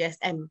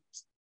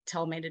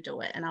told me to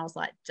do it. And I was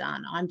like,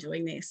 done, I'm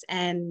doing this.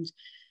 And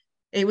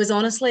it was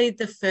honestly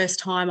the first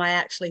time I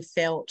actually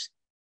felt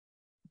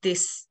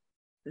this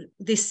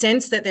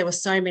sense that there were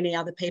so many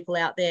other people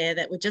out there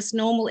that were just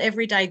normal,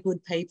 everyday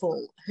good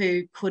people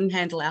who couldn't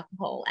handle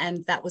alcohol,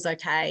 and that was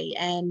okay.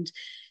 And,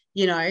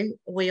 you know,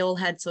 we all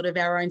had sort of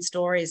our own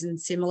stories and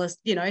similar,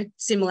 you know,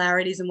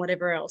 similarities and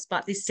whatever else.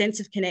 But this sense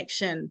of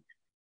connection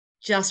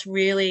just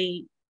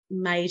really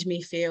made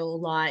me feel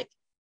like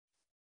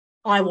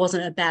I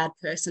wasn't a bad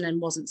person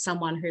and wasn't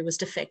someone who was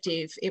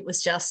defective. It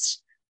was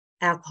just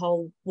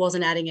alcohol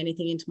wasn't adding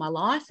anything into my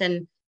life,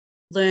 and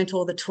learned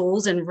all the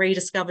tools and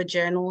rediscovered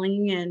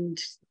journaling. And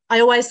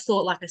I always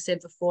thought, like I said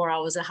before, I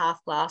was a half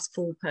glass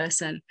full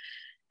person,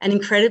 and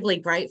incredibly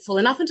grateful.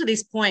 And up until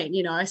this point,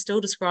 you know, I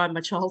still describe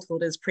my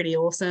childhood as pretty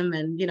awesome.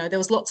 And, you know, there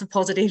was lots of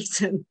positives,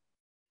 and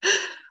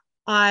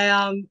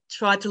I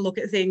tried to look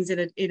at things in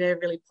a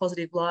really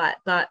positive light.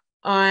 But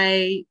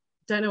I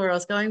don't know where I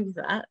was going with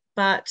that.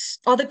 But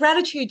the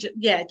gratitude,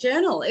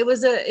 journal. It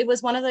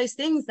was one of those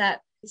things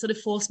that sort of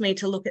forced me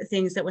to look at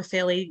things that were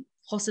fairly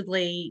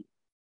possibly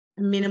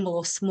minimal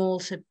or small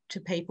to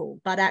people,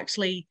 but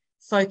actually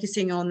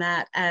focusing on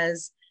that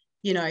as,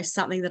 you know,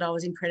 something that I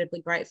was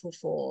incredibly grateful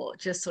for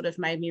just sort of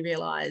made me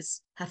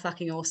realize how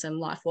fucking awesome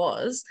life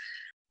was.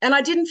 And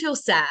I didn't feel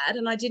sad,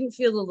 and I didn't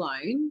feel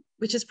alone,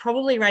 which is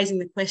probably raising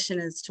the question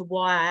as to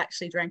why I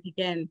actually drank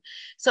again.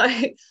 So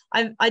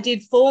I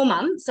did 4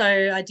 months.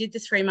 So I did the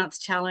 3-month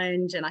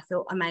challenge, and I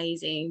felt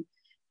amazing.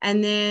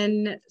 And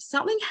then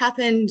something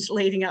happened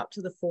leading up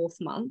to the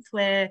 4th month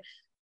where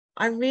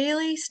I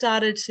really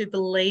started to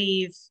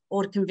believe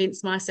or to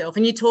convince myself.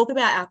 And you talk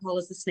about alcohol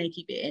as the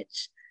sneaky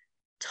bitch,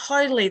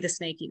 totally the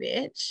sneaky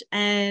bitch.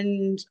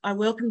 And I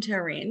welcomed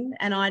her in,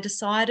 and I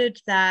decided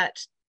that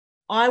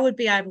I would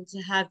be able to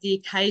have the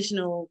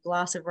occasional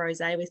glass of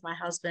rosé with my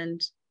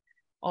husband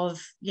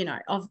of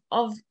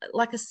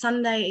like a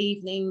Sunday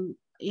evening,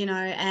 you know,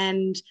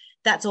 and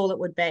that's all it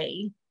would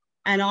be.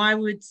 And I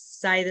would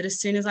say that as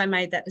soon as I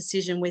made that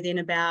decision, within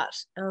about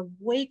a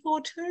week or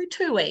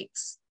 2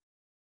 weeks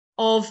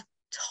of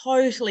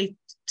totally,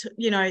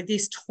 you know,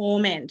 this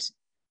torment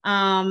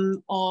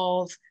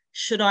of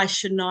should I,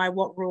 shouldn't I,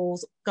 what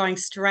rules, going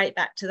straight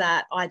back to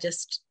that, I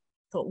just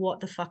thought, what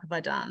the fuck have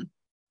I done?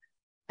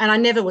 And I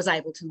never was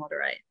able to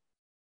moderate.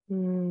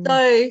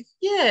 So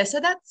yeah, so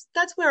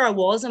that's where I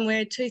was. And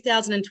we're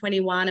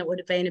 2021, it would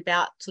have been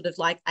about sort of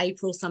like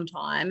April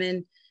sometime.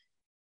 And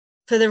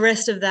for the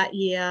rest of that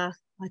year,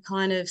 I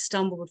kind of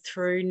stumbled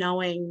through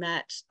knowing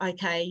that,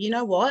 okay, you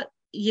know what?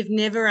 You've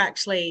never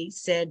actually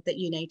said that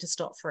you need to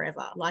stop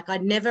forever. Like, I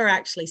never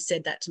actually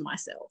said that to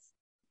myself.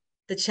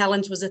 The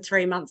challenge was a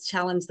 3-month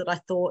challenge that I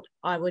thought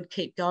I would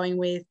keep going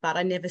with, but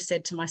I never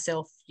said to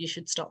myself, you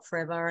should stop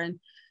forever. And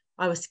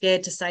I was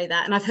scared to say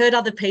that. And I've heard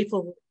other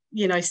people,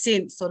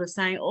 since sort of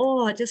saying,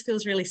 oh, it just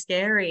feels really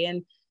scary.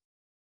 And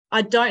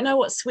I don't know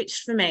what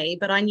switched for me,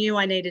 but I knew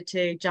I needed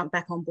to jump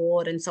back on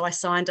board. And so I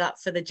signed up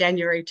for the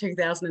January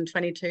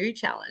 2022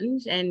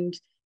 challenge, and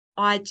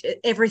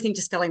everything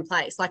just fell in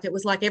place. Like, it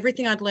was like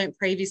everything I'd learned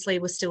previously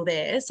was still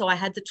there. So I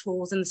had the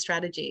tools and the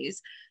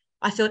strategies.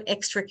 I felt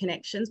extra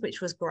connections, which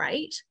was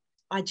great.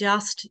 I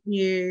just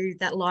knew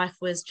that life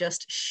was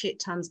just shit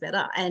tons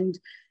better. And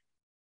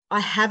I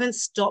haven't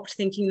stopped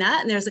thinking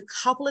that. And there's a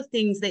couple of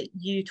things that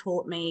you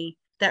taught me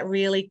that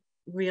really,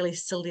 really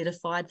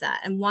solidified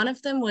that. And one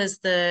of them was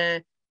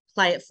the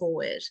play it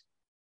forward.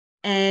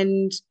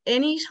 And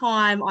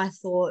anytime I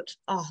thought,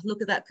 oh,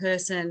 look at that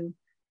person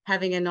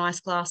having a nice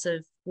glass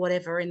of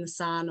whatever in the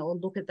sun, or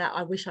look at that,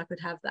 I wish I could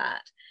have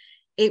that.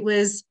 It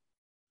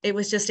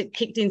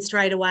kicked in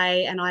straight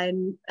away. And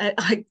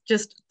I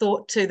just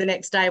thought to the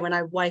next day when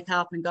I wake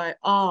up and go,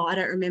 oh, I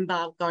don't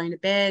remember going to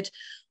bed.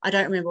 I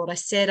don't remember what I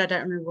said. I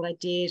don't remember what I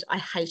did. I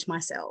hate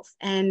myself.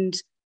 And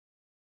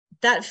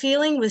that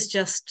feeling was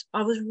just,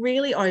 I was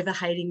really over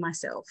hating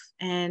myself.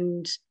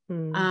 And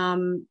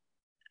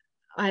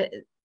I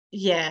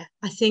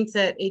think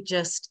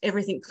that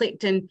everything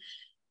clicked. And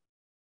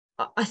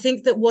I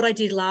think that what I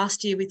did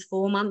last year with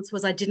 4 months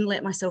was I didn't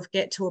let myself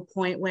get to a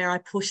point where I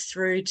pushed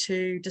through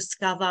to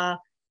discover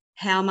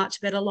how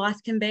much better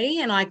life can be.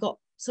 And I got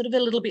sort of a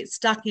little bit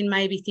stuck in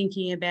maybe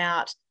thinking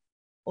about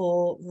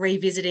or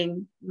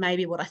revisiting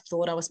maybe what I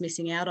thought I was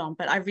missing out on.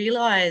 But I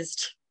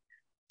realized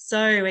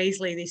so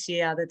easily this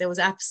year that there was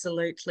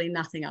absolutely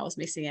nothing I was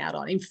missing out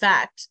on. In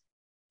fact,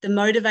 the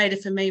motivator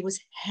for me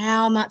was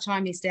how much I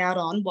missed out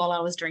on while I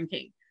was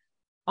drinking.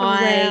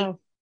 Wow.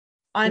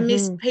 I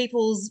missed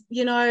people's,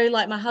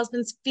 like my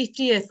husband's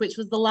 50th, which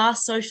was the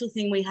last social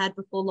thing we had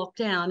before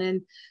lockdown.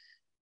 And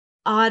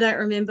I don't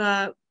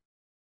remember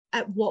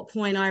at what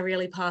point I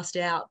really passed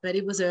out, but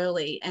it was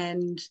early.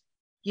 And,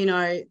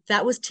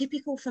 that was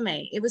typical for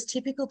me. It was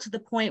typical to the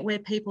point where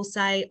people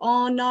say,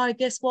 oh, no,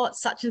 guess what?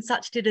 Such and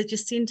such did a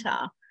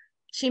Jacinta.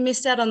 She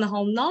missed out on the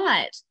whole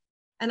night.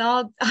 And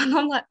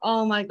I'm like,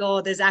 oh, my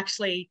God, there's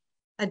actually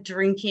a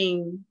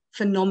drinking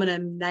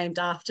phenomenon named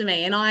after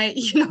me. And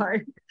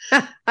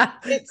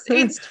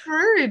it's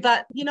true,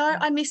 but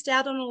I missed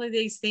out on all of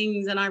these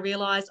things, and I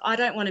realized I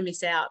don't want to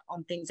miss out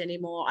on things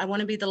anymore. I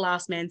want to be the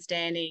last man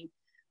standing.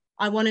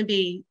 I want to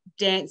be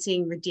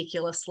dancing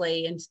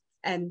ridiculously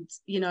and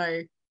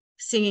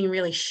singing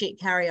really shit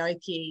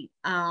karaoke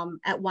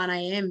at 1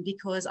 a.m.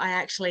 because I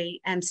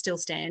actually am still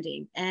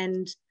standing.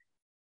 And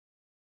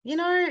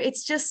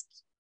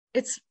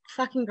it's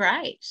fucking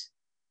great.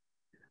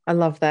 I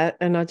love that.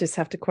 And I just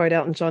have to quote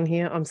Elton John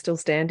here. I'm still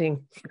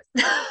standing.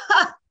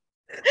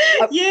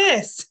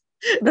 Yes.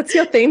 That's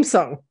your theme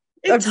song.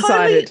 I've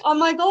decided. Oh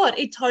my God,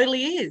 it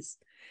totally is.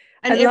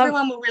 And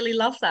everyone will really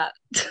love that.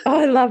 Oh,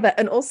 I love that.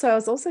 And also, I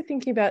was also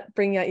thinking about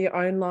bringing out your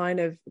own line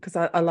of, because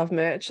I love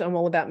merch. I'm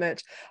all about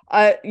merch.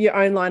 Your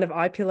own line of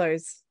eye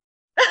pillows.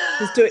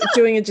 Just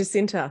doing a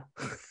Jacinta.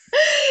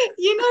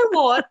 You know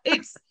what?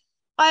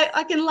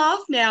 I can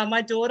laugh now.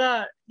 My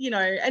daughter,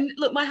 and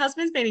look, my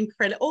husband's been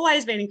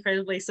always been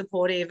incredibly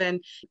supportive,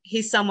 and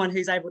he's someone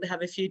who's able to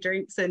have a few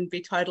drinks and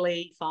be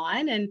totally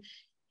fine. And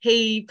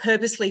he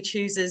purposely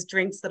chooses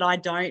drinks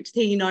that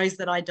he knows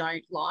that I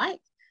don't like,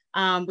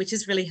 which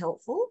is really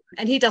helpful.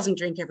 And he doesn't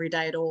drink every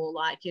day at all.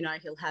 Like,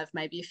 he'll have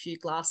maybe a few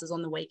glasses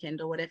on the weekend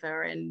or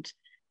whatever. And,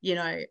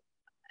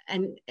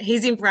 and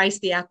he's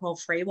embraced the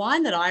alcohol-free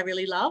wine that I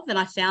really love. And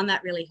I found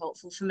that really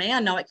helpful for me. I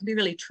know it can be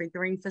really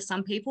triggering for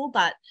some people,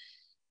 but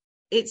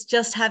it's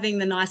just having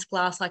the nice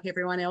glass like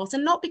everyone else.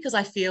 And not because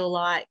I feel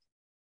like,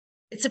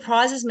 it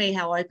surprises me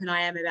how open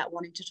I am about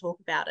wanting to talk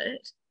about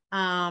it.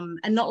 And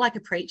not like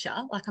a preacher.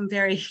 Like, I'm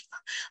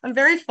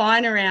very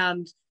fine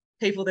around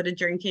people that are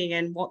drinking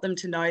and want them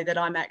to know that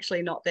I'm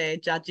actually not there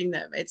judging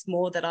them. It's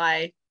more that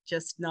I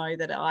just know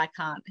that I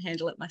can't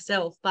handle it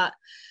myself. But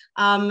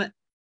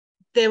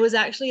there was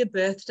actually a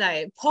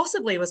birthday,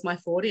 possibly was my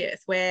 40th,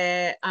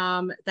 where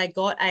they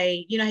got how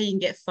you can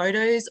get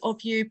photos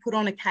of you put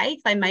on a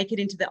cake, they make it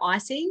into the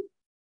icing.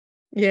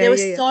 There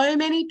were so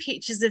many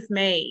pictures of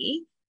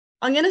me,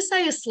 I'm going to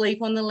say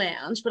asleep on the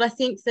lounge, but I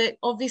think that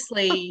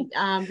obviously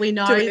we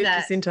know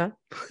that Jacinta.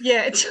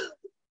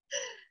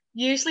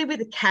 usually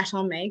with a cat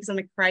on me, because I'm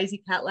a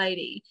crazy cat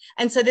lady.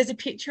 And so there's a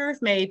picture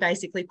of me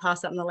basically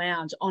passed up in the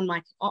lounge on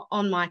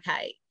my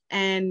cake.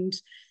 And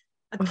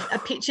a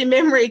picture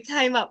memory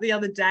came up the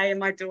other day, and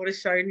my daughter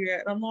showed me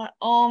it. And I'm like,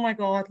 oh my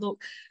God,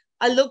 look.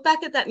 I look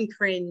back at that and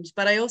cringe,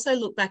 but I also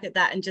look back at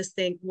that and just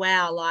think,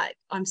 wow, like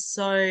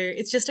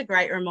it's just a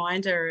great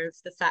reminder of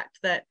the fact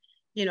that,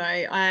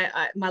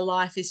 my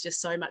life is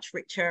just so much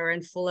richer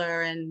and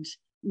fuller, and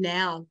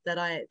now that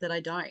I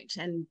don't.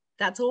 And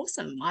that's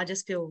awesome. I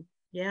just feel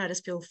yeah, I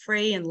just feel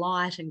free and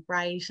light and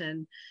great.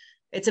 And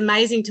it's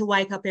amazing to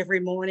wake up every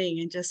morning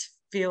and just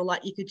feel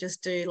like you could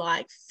just do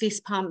like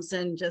fist pumps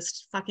and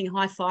just fucking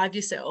high five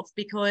yourself,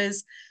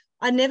 because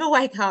I never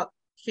wake up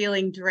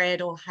feeling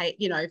dread or hate,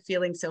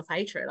 feeling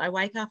self-hatred. I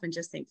wake up and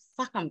just think,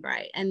 fuck, I'm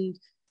great. And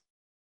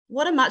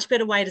what a much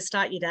better way to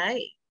start your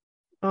day.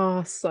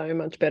 Oh, so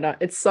much better.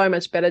 It's so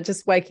much better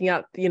just waking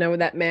up, with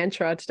that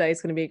mantra, today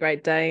is going to be a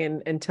great day,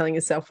 and telling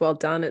yourself, well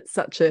done. It's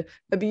such a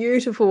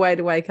beautiful way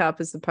to wake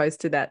up, as opposed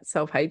to that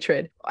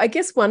self-hatred. I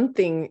guess one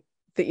thing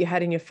that you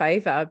had in your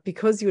favor,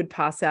 because you would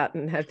pass out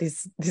and have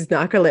this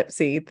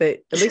narcolepsy, that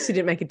at least you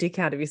didn't make a dick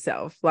out of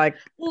yourself. Like,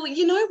 well,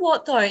 you know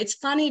what though? It's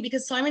funny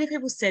because so many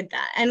people said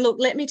that. And look,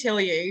 let me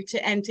tell you,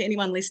 to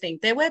anyone listening,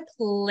 there were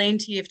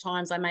plenty of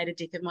times I made a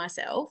dick of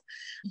myself.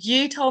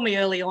 You told me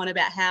early on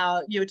about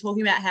how you were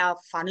talking about how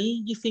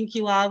funny you think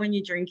you are when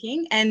you're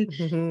drinking.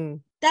 And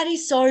that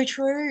is so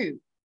true.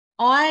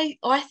 I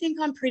think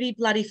I'm pretty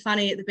bloody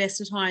funny at the best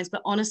of times,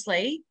 but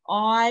honestly,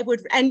 I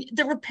would, and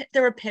the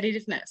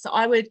repetitiveness, so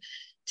I would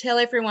tell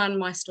everyone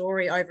my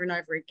story over and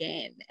over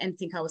again and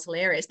think I was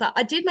hilarious. But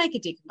I did make a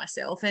dick of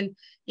myself, and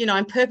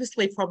I'm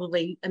purposely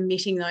probably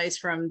omitting those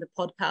from the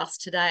podcast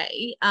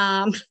today.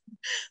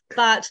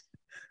 But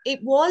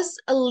it was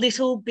a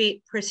little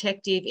bit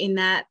protective in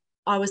that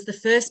I was the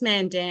first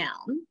man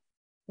down,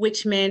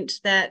 which meant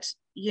that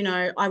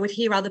I would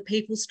hear other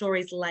people's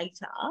stories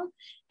later,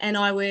 and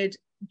I would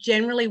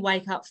generally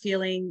wake up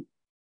feeling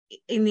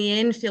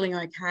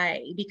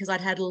okay because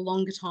I'd had a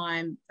longer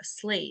time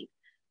asleep.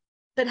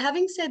 But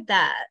having said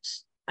that,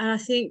 and I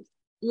think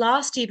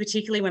last year,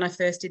 particularly when I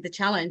first did the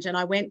challenge, and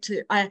I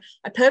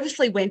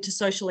purposely went to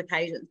social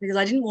occasions because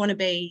I didn't want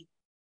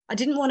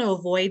to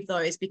avoid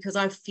those, because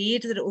I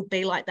feared that it would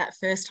be like that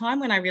first time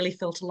when I really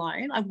felt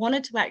alone. I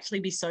wanted to actually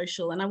be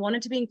social and I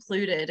wanted to be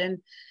included. And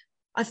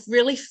I've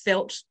really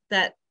felt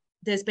that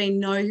there's been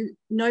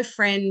no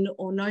friend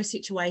or no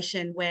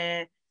situation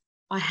where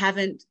I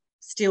haven't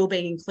still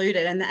been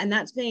included. And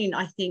that's been,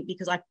 I think,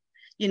 because I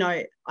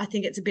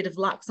think it's a bit of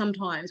luck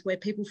sometimes where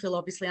people feel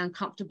obviously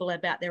uncomfortable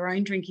about their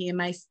own drinking and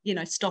may,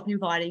 stop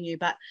inviting you.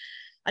 But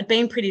I'd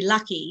been pretty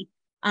lucky.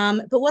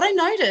 But what I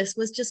noticed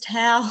was just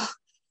how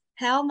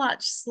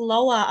much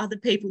slower other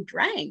people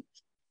drank.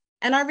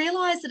 And I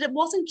realized that it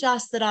wasn't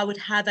just that I would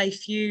have a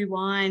few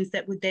wines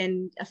that would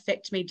then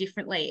affect me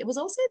differently. It was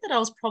also that I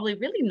was probably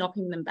really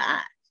knocking them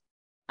back.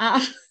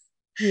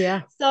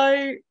 Yeah. So,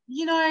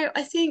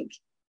 I think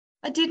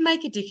I did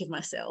make a dick of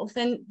myself.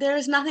 And there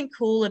is nothing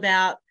cool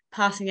about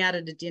passing out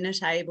at a dinner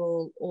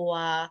table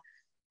or,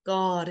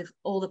 God, if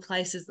all the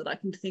places that I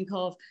can think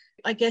of.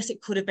 I guess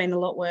it could have been a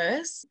lot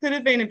worse. Could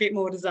have been a bit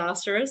more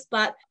disastrous.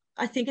 But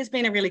I think it's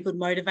been a really good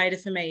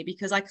motivator for me,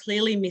 because I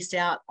clearly missed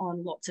out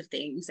on lots of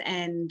things.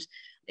 And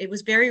it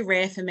was very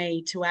rare for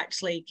me to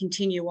actually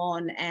continue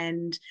on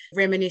and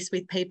reminisce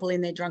with people in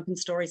their drunken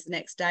stories the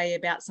next day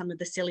about some of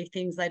the silly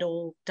things they'd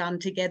all done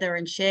together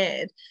and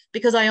shared,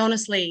 because I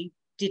honestly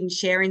didn't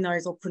share in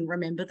those or couldn't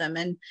remember them.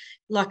 And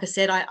like I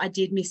said, I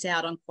did miss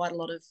out on quite a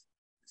lot of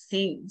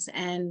things,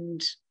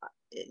 and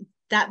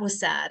that was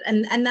sad.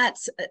 And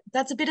that's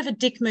a bit of a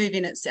dick move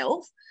in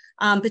itself.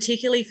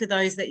 Particularly for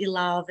those that you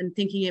love, and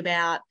thinking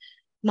about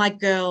my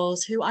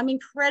girls who I'm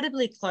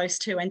incredibly close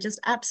to and just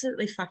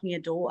absolutely fucking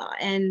adore.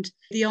 And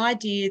the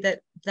idea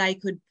that they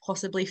could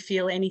possibly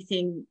feel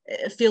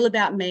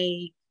about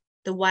me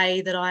the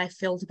way that I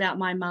felt about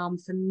my mum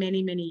for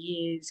many, many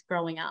years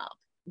growing up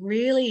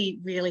really,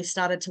 really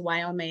started to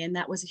weigh on me. And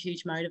that was a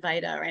huge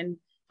motivator. And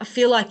I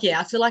feel like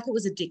it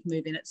was a dick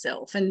move in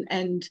itself.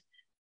 And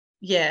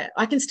yeah,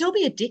 I can still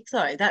be a dick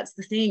though. That's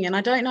the thing. And I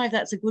don't know if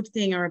that's a good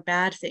thing or a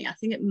bad thing. I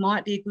think it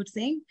might be a good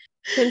thing.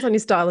 Depends on your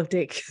style of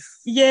dick.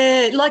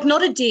 Yeah, like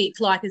not a dick,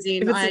 like as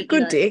in... If it's a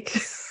good dick.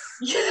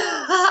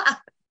 Yeah.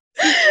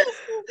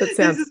 That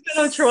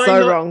sounds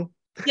so wrong.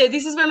 Yeah,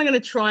 this is when I'm going to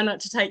try not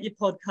to take your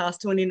podcast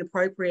to an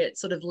inappropriate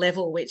sort of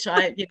level, which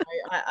I've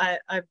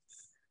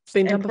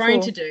been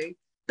prone to do.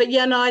 But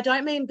yeah, no, I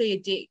don't mean be a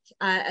dick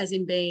as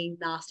in being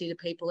nasty to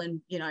people and,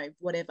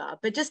 whatever,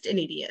 but just an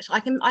idiot. I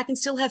can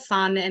still have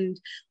fun. And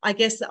I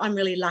guess that I'm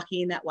really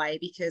lucky in that way,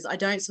 because I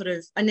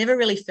never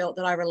really felt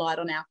that I relied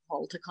on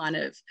alcohol to kind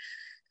of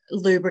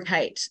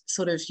lubricate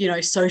sort of,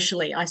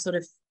 socially. I sort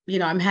of,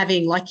 I'm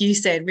having, like you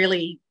said,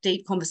 really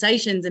deep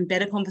conversations and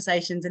better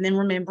conversations, and then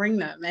remembering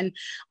them and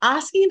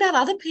asking about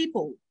other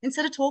people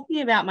instead of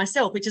talking about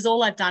myself, which is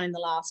all I've done in the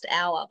last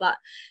hour. But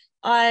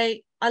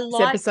I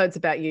like... This episode's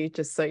about you,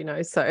 just so you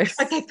know. So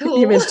okay, cool.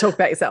 You're meant to talk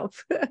about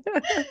yourself.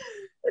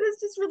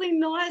 It's just really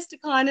nice to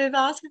kind of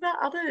ask about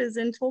others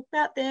and talk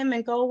about them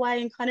and go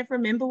away and kind of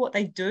remember what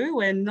they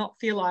do and not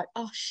feel like,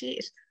 oh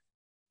shit,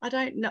 I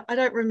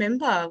don't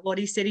remember what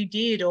he said he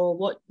did, or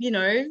what,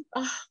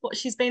 what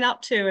she's been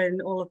up to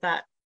and all of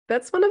that.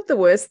 That's one of the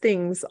worst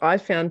things I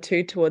found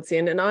too towards the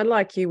end. And I,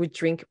 like you, would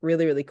drink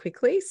really, really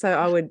quickly. So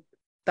I would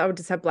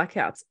just have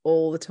blackouts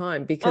all the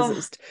time,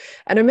 because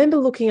and I remember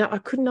looking up, I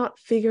could not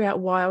figure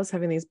out why I was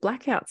having these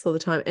blackouts all the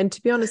time. And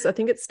to be honest, I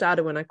think it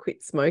started when I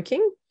quit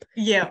smoking.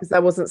 Yeah. Because I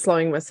wasn't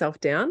slowing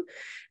myself down.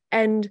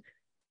 And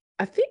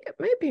I think it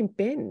may have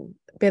been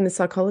Ben the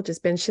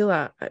psychologist, Ben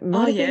Schiller. It might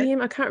Oh, have been yeah.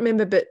 him. I can't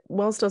remember, but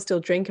whilst I was still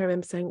drinking, I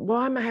remember saying,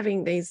 why am I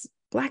having these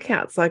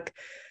blackouts? Like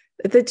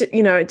they're just,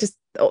 just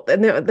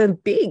and they're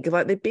big,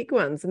 like they're big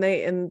ones,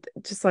 and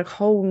just like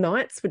whole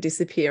nights were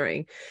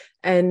disappearing.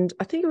 And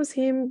I think it was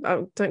him.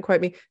 Oh, don't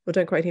quote me, or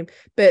don't quote him,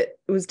 but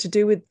it was to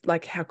do with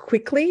like how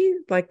quickly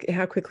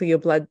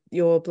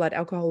your blood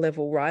alcohol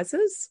level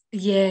rises.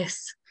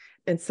 Yes.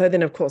 And so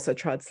then, of course, I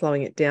tried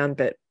slowing it down,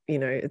 but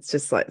it's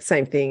just like the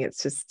same thing.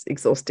 It's just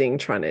exhausting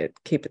trying to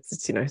keep it,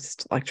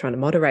 just like trying to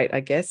moderate,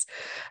 I guess.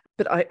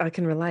 But I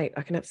can relate.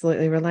 I can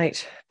absolutely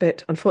relate.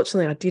 But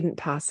unfortunately, I didn't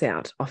pass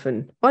out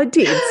often. I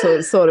did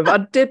sort of.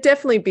 I'd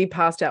definitely be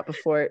passed out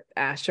before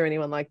Ash or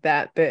anyone like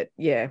that. But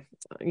yeah,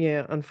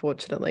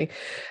 unfortunately.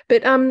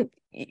 But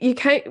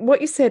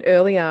what you said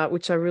earlier,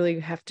 which I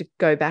really have to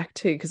go back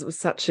to because it was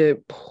such a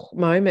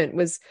moment,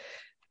 was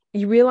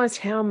you realized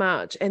how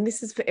much, and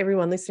this is for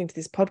everyone listening to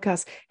this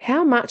podcast,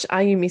 how much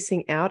are you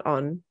missing out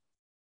on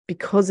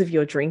because of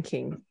your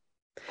drinking?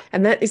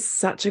 And that is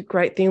such a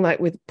great thing. Like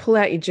pull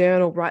out your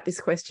journal, write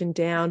this question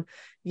down,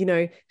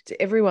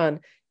 to everyone,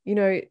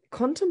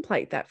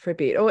 contemplate that for a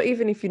bit. Or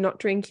even if you're not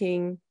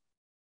drinking,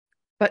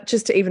 but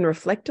just to even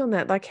reflect on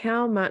that, like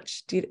how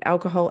much did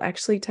alcohol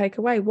actually take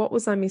away? What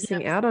was I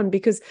missing out on?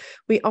 Because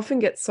we often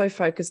get so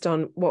focused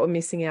on what we're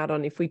missing out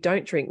on. If we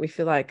don't drink, we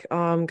feel like, oh,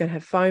 I'm going to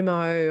have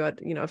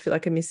FOMO. I feel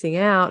like I'm missing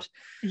out.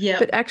 Yeah.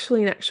 But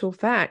actually, in actual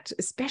fact,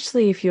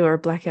 especially if you're a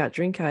blackout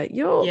drinker,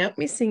 you're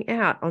missing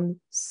out on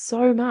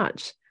so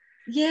much.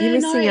 Yeah,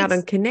 you're missing out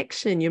on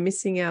connection. You're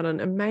missing out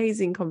on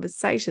amazing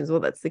conversations.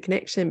 Well, that's the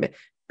connection, but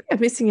you're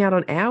missing out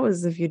on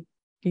hours of your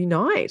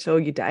night or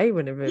your day,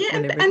 whenever.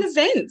 And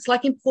events,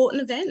 like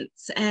important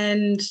events,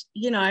 and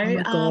oh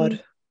my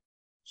God.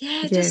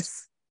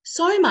 just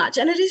so much.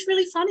 And it is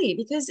really funny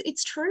because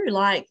it's true.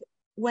 Like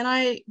when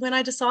I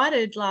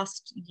decided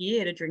last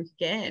year to drink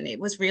again, it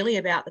was really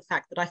about the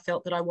fact that I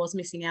felt that I was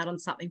missing out on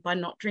something by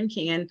not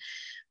drinking. And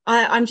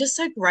I'm just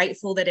so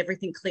grateful that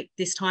everything clicked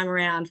this time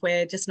around,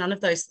 where just none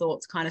of those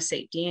thoughts kind of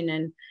seeped in.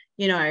 And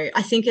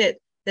I think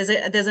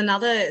there's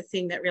another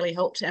thing that really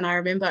helped. And I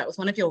remember it was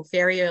one of your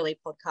very early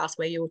podcasts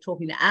where you were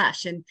talking to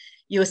Ash, and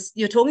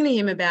you're talking to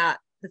him about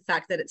the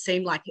fact that it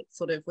seemed like it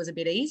sort of was a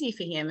bit easy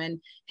for him.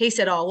 And he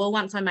said, oh, well,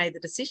 once I made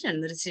the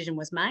decision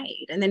was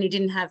made. And then he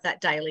didn't have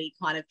that daily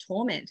kind of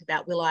torment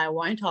about will I or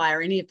won't I, or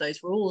any of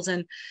those rules.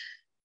 And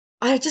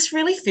I just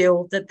really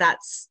feel that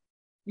that's,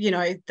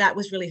 that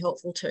was really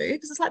helpful too,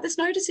 because it's like there's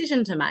no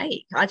decision to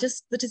make.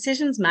 The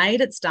decision's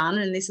made, it's done,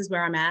 and this is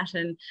where I'm at.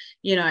 And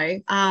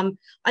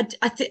I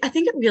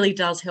think it really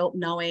does help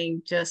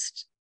knowing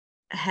just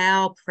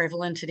how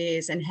prevalent it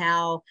is, and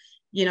how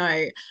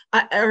I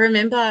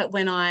remember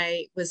when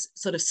I was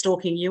sort of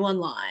stalking you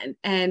online,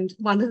 and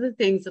one of the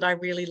things that I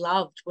really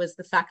loved was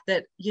the fact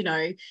that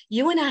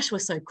you and Ash were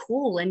so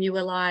cool, and you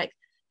were like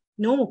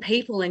normal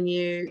people, and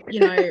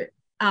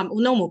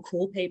normal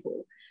cool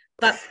people,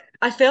 but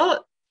I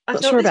felt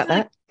not sure about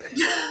that.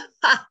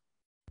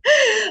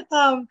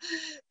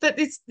 But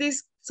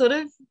this sort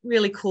of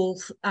really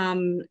cool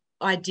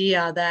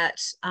idea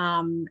that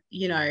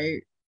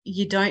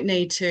you don't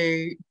need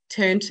to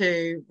turn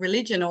to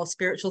religion or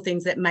spiritual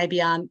things that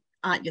maybe aren't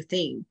your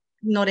thing.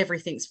 Not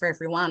everything's for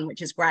everyone,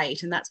 which is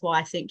great. And that's why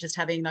I think just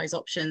having those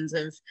options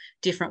of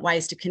different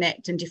ways to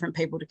connect and different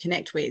people to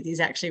connect with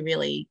is actually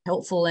really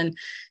helpful. And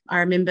I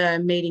remember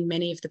meeting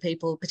many of the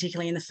people,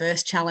 particularly in the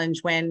first challenge,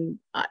 when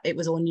it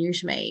was all new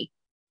to me,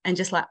 and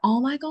just like,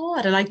 oh my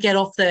God. And I'd get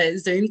off the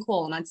Zoom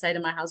call and I'd say to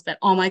my husband,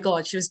 oh my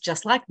God, she was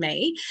just like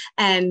me,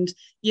 and,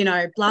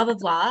 blah, blah,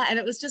 blah. And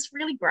it was just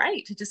really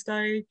great to just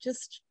go,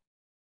 just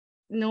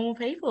normal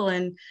people.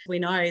 And we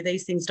know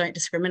these things don't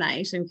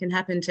discriminate and can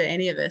happen to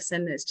any of us.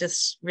 And it's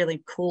just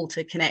really cool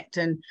to connect.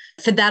 And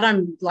for that,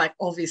 I'm like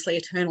obviously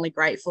eternally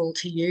grateful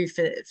to you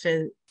for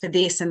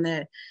this, and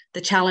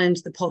the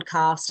challenge, the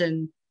podcast,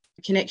 and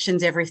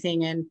connections,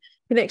 everything. And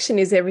connection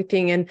is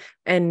everything.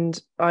 And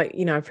I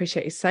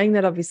appreciate you saying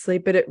that, obviously,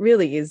 but it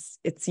really is,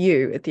 it's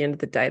you at the end of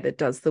the day that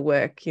does the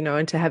work,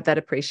 and to have that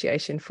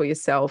appreciation for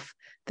yourself,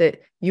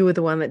 that you were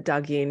the one that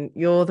dug in,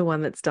 you're the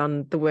one that's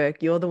done the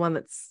work, you're the one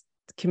that's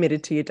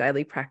committed to your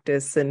daily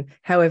practice, and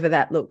however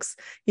that looks,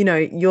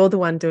 you're the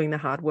one doing the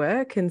hard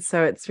work. And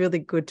so it's really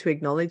good to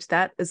acknowledge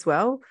that as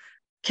well.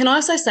 Can I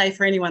also say,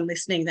 for anyone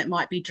listening that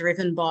might be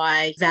driven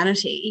by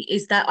vanity,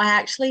 is that I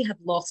actually have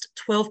lost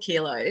 12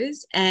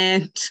 kilos,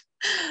 and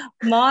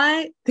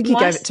I think you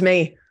gave it to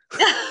me.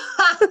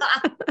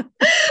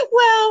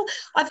 Well,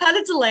 I've had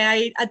a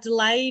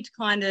delayed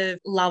kind of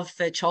love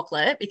for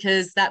chocolate,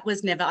 because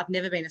I've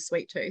never been a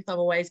sweet tooth. I've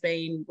always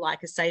been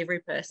like a savory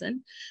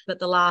person, but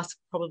the last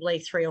probably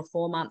 3 or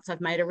 4 months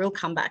I've made a real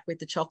comeback with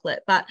the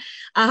chocolate. But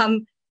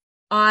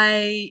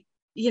I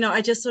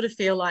just sort of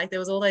feel like there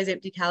was all those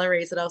empty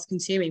calories that I was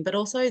consuming, but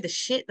also the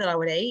shit that I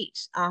would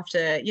eat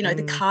after,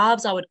 the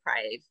carbs I would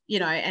crave,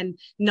 and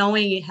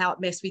knowing how it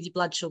messed with your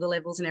blood sugar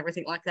levels and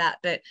everything like that.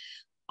 But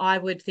I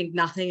would think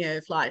nothing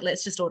of like,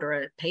 let's just order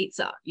a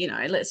pizza,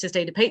 let's just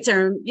eat a pizza.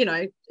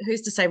 And,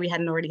 who's to say we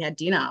hadn't already had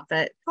dinner?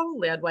 But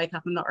probably I'd wake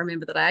up and not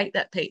remember that I ate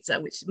that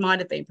pizza, which might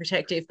have been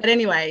protective. But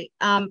anyway,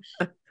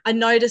 I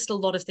noticed a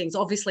lot of things,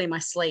 obviously my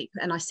sleep.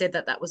 And I said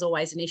that was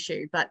always an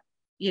issue. But,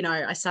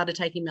 I started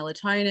taking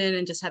melatonin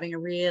and just having a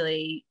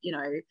really,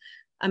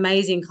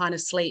 amazing kind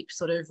of sleep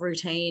sort of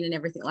routine and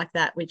everything like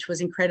that, which was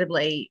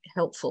incredibly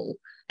helpful.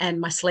 And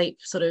my sleep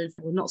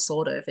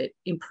it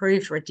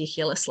improved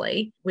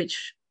ridiculously,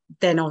 which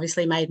then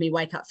obviously made me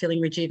wake up feeling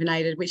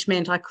rejuvenated, which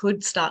meant I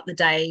could start the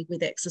day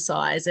with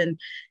exercise. And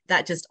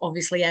that just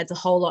obviously adds a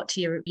whole lot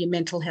to your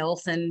mental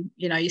health and,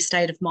 your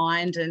state of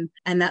mind and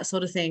that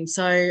sort of thing.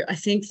 So I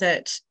think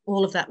that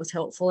all of that was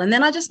helpful. And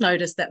then I just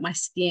noticed that my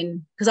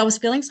skin, because I was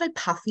feeling so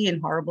puffy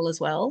and horrible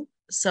as well.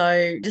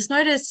 So just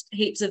noticed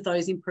heaps of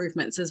those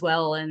improvements as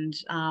well. And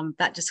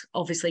that just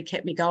obviously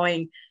kept me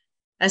going.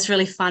 That's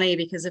really funny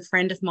because a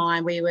friend of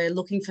mine, we were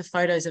looking for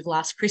photos of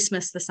last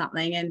Christmas for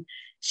something, and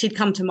she'd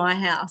come to my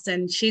house,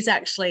 and she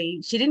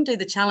didn't do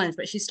the challenge,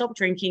 but she stopped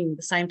drinking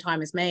the same time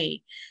as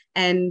me.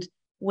 And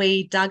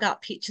we dug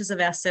up pictures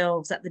of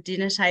ourselves at the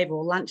dinner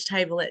table, lunch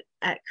table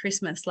at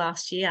Christmas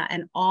last year.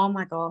 And oh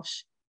my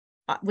gosh,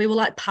 we were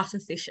like puffer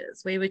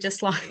fishes. We were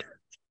just like,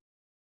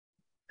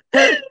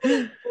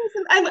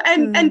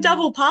 and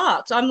double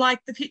parked. I'm like,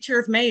 the picture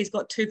of me has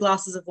got 2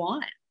 glasses of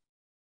wine.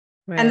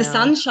 Wow. And the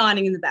sun's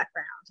shining in the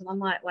background. And I'm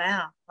like,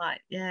 wow,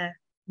 yeah.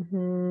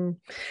 Mm-hmm.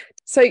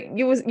 So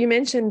you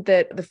mentioned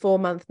that the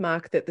 4-month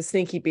mark that the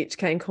sneaky bitch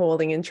came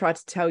calling and tried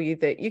to tell you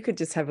that you could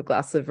just have a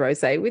glass of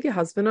rosé with your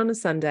husband on a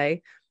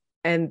Sunday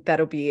and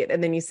that'll be it.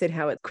 And then you said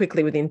how it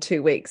quickly within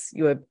 2 weeks,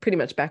 you were pretty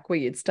much back where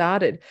you'd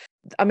started.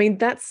 I mean,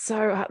 that's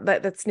so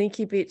that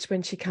sneaky bitch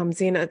when she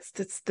comes in, it's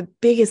the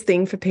biggest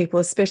thing for people,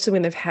 especially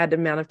when they've had an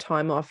amount of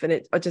time off.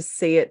 And I just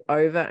see it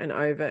over and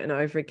over and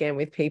over again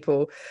with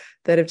people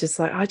that have just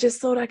like, I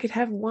just thought I could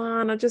have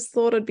one. I just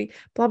thought I'd be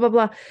blah, blah,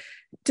 blah.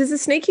 Does the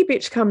sneaky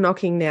bitch come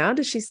knocking now?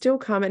 Does she still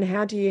come? And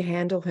how do you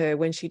handle her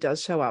when she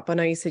does show up? I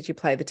know you said you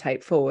play the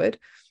tape forward,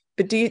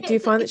 but do you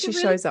find that she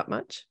shows up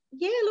much?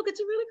 Yeah, look, it's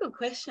a really good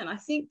question. I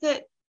think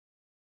that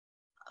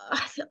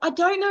I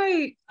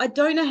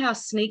don't know how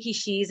sneaky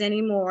she is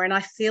anymore. And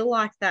I feel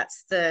like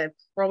that's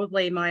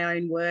probably my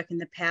own work and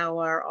the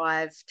power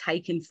I've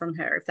taken from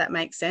her, if that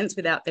makes sense,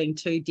 without being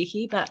too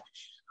dicky. But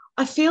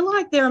I feel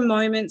like there are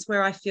moments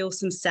where I feel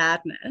some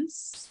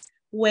sadness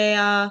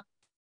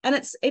and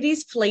it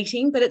is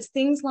fleeting, but it's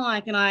things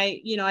like, and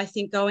I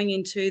think going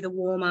into the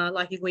warmer,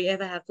 like if we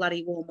ever have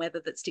bloody warm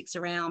weather that sticks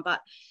around,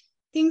 but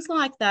things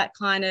like that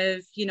kind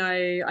of,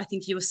 I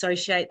think you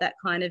associate that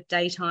kind of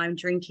daytime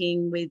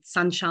drinking with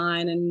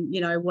sunshine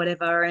and,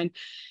 whatever. And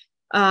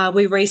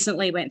we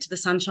recently went to the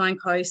Sunshine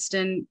Coast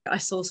and I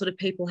saw sort of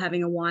people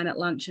having a wine at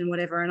lunch and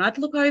whatever. And I'd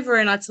look over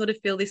and I'd sort of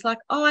feel this like,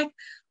 oh,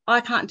 I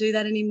can't do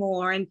that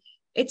anymore. And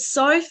it's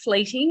so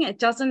fleeting. It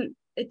doesn't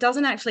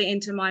actually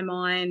enter my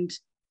mind.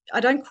 I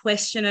don't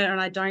question it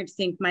and I don't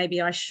think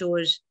maybe I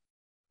should.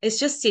 It's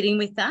just sitting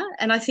with that.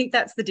 And I think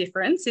that's the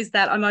difference, is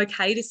that I'm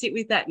okay to sit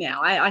with that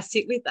now. I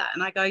sit with that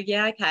and I go,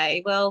 yeah,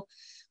 okay, well,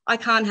 I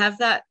can't have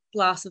that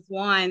glass of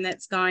wine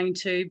that's going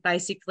to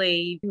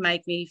basically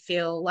make me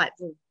feel like,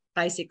 well,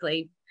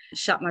 basically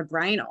shut my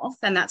brain off.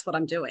 And that's what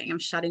I'm doing. I'm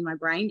shutting my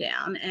brain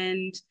down.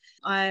 And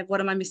what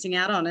am I missing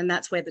out on? And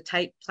that's where the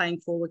tape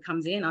playing forward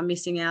comes in. I'm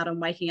missing out on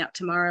waking up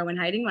tomorrow and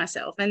hating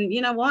myself. And you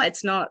know what?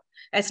 It's not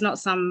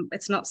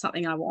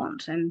something I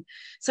want. And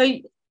so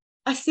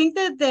I think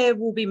that there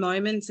will be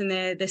moments, and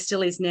there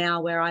still is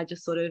now, where I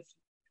just sort of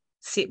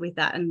sit with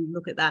that and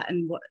look at that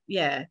and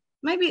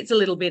maybe it's a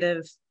little bit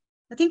of,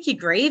 I think you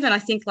grieve. And I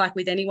think like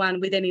with anyone,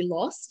 with any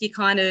loss, you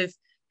kind of,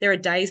 there are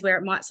days where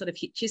it might sort of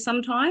hit you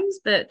sometimes,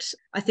 but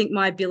I think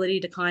my ability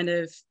to kind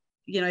of,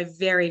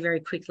 very, very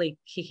quickly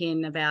kick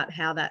in about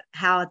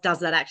how does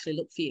that actually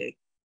look for you?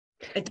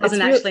 It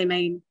doesn't actually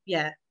mean,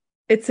 yeah.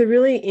 It's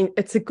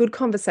a good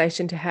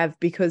conversation to have,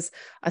 because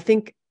I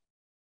think,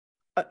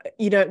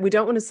 we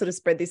don't want to sort of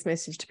spread this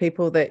message to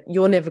people that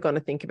you're never going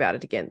to think about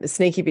it again. The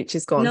sneaky bitch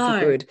is gone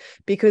for good,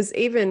 because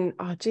even,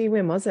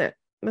 when was it?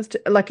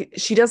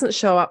 She doesn't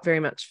show up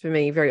very much for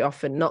me very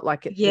often, not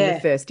like in the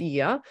first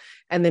year.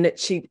 And then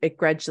it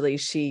gradually,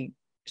 she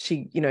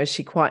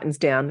quietens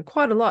down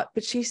quite a lot,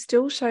 but she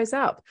still shows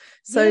up.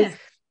 So,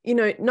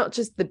 not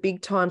just the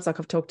big times, like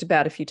I've talked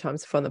about a few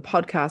times before on the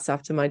podcast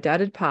after my dad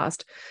had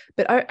passed,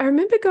 but I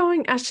remember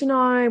Ash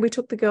and we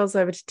took the girls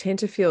over to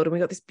Tenterfield and we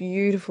got this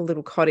beautiful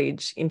little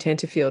cottage in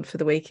Tenterfield for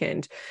the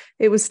weekend.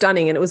 It was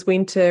stunning and it was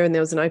winter and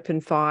there was an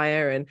open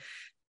fire and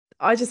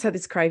I just had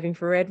this craving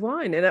for red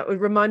wine. And it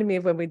reminded me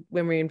of when we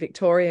were in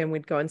Victoria and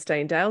we'd go and stay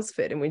in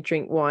Daylesford and we'd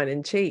drink wine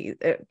and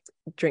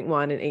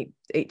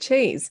eat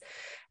cheese.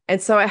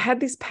 And so I had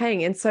this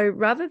pang. And so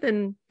rather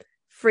than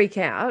freak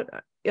out,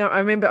 I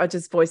remember I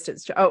just voiced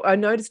it. I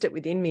noticed it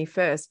within me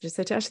first. Just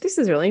said to Ash, this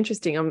is really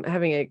interesting. I'm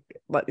having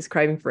this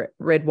craving for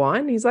red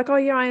wine. He's like, oh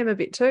yeah, I am a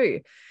bit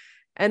too.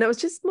 And it was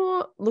just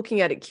more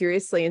looking at it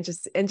curiously and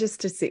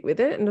just to sit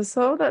with it. And I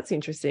thought, oh, that's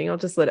interesting. I'll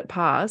just let it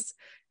pass.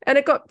 And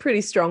it got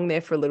pretty strong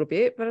there for a little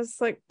bit, but I was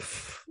like,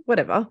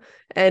 whatever.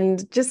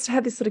 And just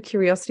had this sort of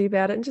curiosity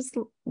about it and just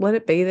let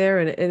it be there.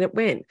 And it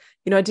went.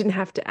 I didn't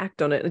have to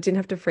act on it. I didn't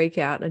have to freak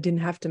out. And I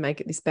didn't have to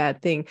make it this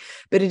bad thing.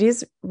 But it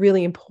is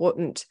really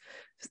important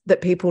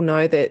that people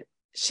know that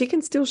she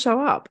can still show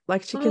up.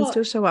 Like she can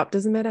still show up.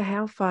 Doesn't matter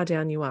how far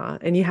down you are.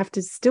 And you have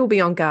to still be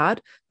on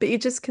guard, but you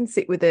just can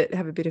sit with it,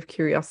 have a bit of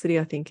curiosity,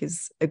 I think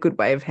is a good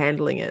way of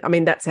handling it. I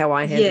mean, that's how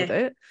I handled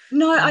it.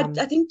 No, I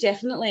think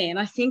definitely. And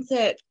I think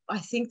that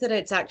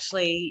it's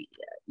actually,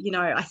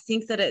 I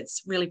think that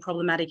it's really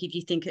problematic if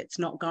you think it's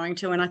not going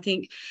to. And I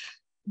think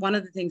one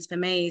of the things for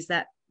me is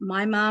that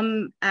my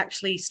mum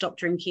actually stopped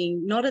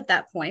drinking, not at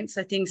that point.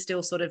 So things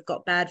still sort of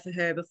got bad for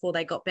her before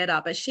they got better.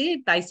 But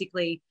she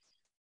basically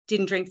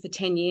didn't drink for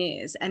 10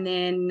 years. And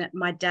then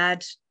my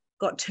dad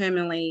got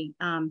terminally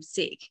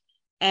sick.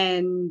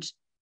 And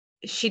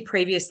she'd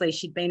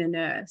been a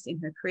nurse in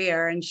her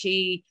career, and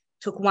she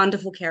took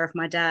wonderful care of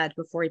my dad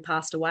before he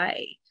passed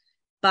away.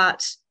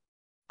 But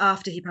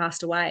after he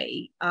passed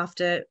away,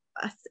 it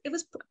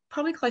was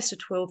probably close to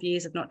 12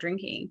 years of not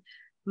drinking,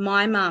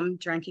 my mum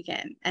drank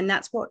again. And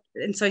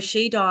so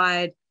she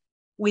died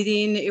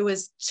within, it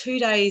was 2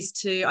 days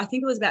to, I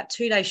think it was about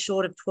 2 days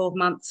short of 12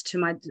 months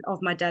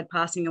of my dad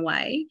passing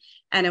away.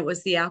 And it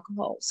was the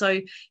alcohol.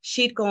 So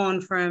she'd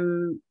gone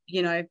from,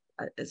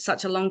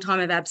 such a long time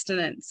of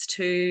abstinence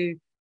to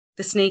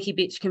the sneaky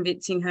bitch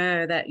convincing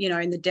her that,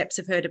 in the depths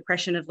of her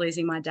depression of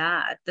losing my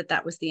dad,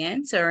 that was the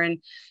answer. And,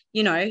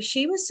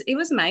 it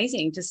was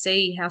amazing to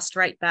see how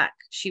straight back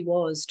she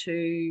was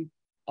to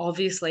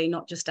obviously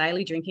not just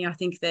daily drinking. I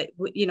think that,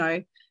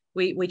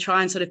 we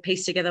try and sort of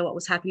piece together what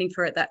was happening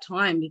for her at that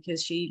time,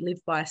 because she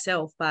lived by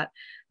herself, but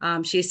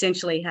she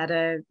essentially had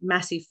a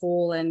massive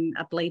fall and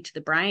a bleed to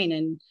the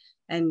brain,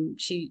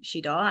 and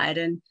she died.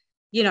 And,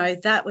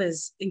 that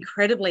was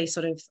incredibly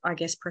sort of, I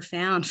guess,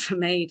 profound for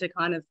me to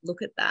kind of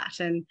look at that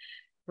and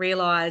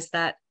realize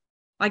that,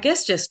 I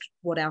guess, just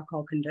what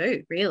alcohol can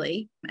do,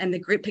 really, and the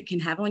grip it can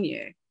have on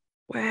you.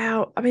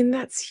 Wow. I mean,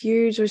 that's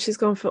huge. Where she's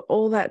gone for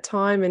all that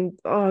time, and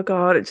oh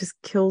God, it just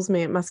kills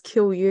me. It must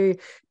kill you.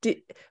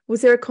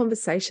 Was there a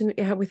conversation that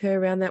you had with her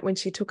around that when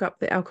she took up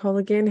the alcohol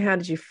again? How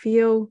did you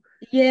feel?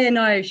 Yeah,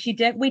 no,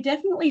 we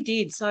definitely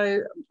did.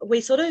 So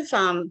we sort of,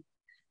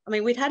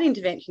 we'd had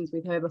interventions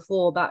with her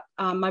before, but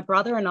my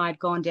brother and I had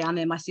gone down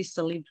there. My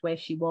sister lived where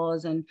she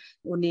was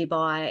or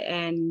nearby,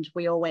 and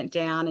we all went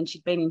down, and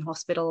she'd been in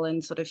hospital,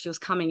 and sort of she was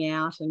coming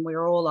out, and we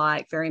were all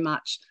like very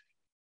much,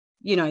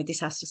 this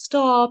has to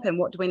stop, and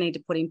what do we need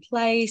to put in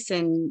place?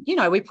 And,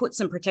 we put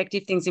some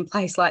protective things in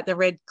place, like the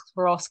Red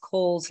Cross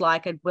calls,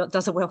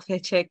 does a welfare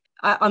check.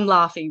 I'm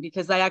laughing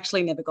because they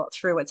actually never got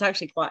through. It's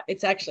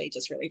actually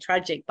just really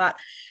tragic. But,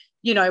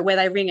 where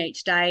they ring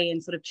each day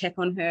and sort of check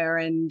on her,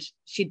 and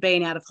she'd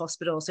been out of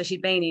hospital. So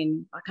she'd been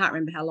in, I can't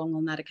remember how long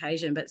on that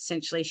occasion, but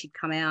essentially she'd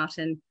come out,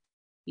 and,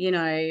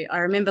 I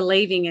remember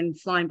leaving and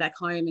flying back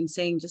home and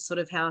seeing just sort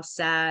of how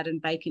sad and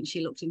vacant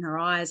she looked in her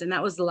eyes. And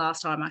that was the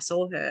last time I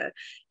saw her.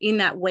 In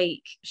that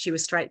week, she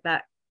was straight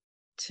back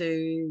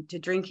to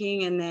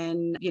drinking, and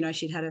then,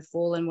 she'd had her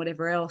fall and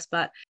whatever else.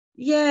 But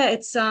yeah,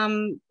 it's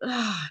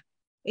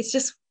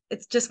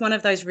just one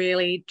of those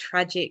really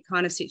tragic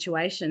kind of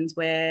situations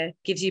where it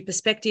gives you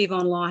perspective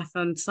on life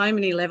on so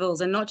many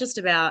levels, and not just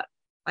about,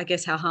 I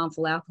guess, how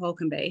harmful alcohol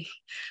can be,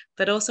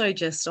 but also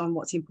just on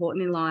what's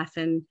important in life.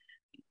 And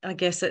I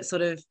guess it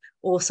sort of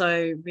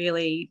also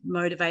really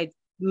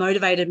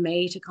motivated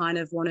me to kind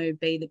of want to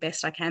be the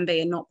best I can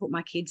be and not put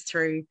my kids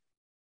through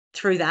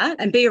that,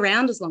 and be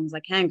around as long as I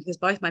can, because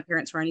both my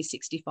parents were only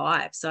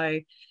 65, so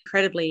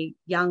incredibly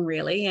young,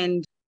 really.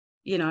 And,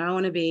 I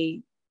want to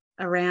be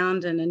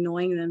around and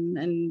annoying them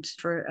and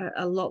for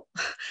a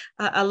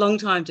long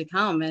time to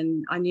come.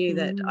 And I knew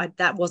that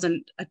that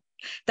wasn't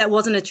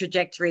a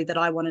trajectory that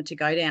I wanted to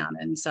go down.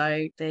 And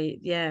so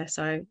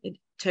so it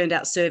turned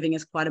out serving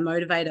as quite a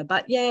motivator.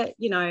 But yeah,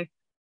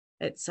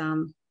 it's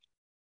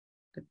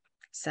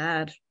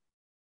sad.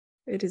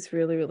 It is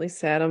really, really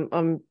sad.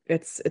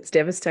 It's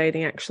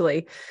devastating,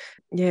 actually.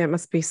 Yeah, it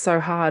must be so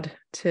hard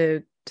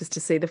to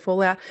see the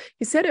fallout.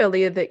 You said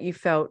earlier that you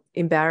felt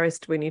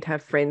embarrassed when you'd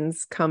have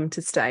friends come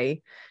to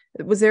stay.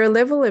 Was there a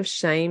level of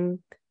shame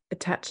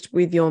attached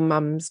with your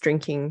mum's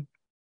drinking?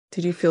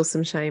 Did you feel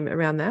some shame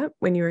around that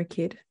when you were a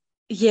kid?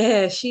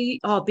 Yeah,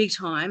 big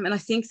time. And I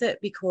think that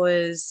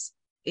because,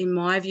 in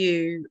my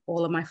view,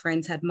 all of my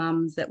friends had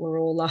mums that were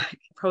all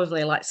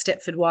probably like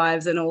Stepford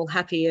wives and all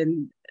happy,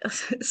 and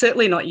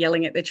certainly not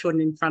yelling at their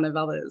children in front of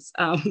others.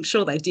 I'm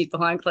sure they did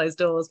behind closed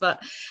doors,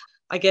 but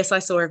I guess I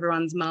saw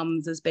everyone's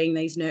mums as being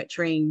these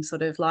nurturing,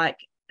 sort of like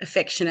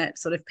affectionate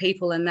sort of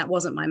people, and that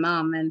wasn't my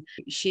mum. And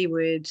she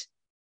would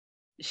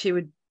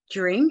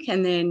drink,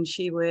 and then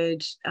she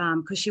would,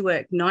 because she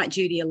worked night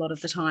duty a lot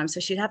of the time, so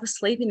she'd have a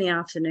sleep in the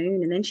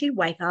afternoon, and then she'd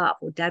wake up,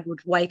 or Dad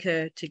would wake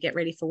her to get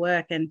ready for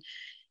work, and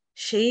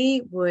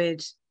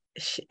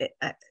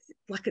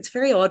it's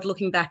very odd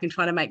looking back and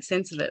trying to make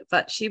sense of it,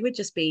 but she would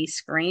just be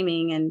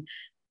screaming and,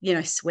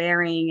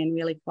 swearing and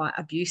really quite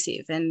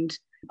abusive. And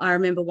I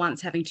remember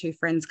once having two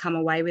friends come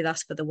away with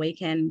us for the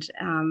weekend,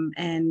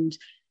 and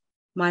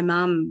my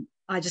mum,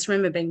 I just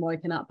remember being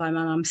woken up by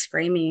my mum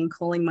screaming and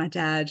calling my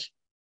dad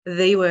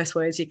the worst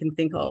words you can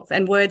think of,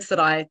 and words that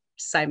I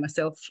say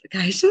myself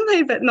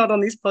occasionally, but not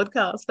on this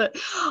podcast. But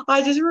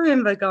I just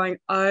remember going,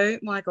 oh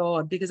my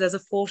God, because as a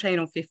 14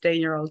 or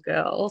 15-year-old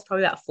girl,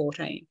 probably about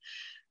 14,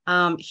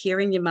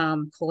 hearing your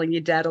mum calling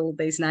your dad all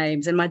these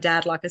names. And my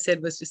dad, like I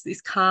said, was just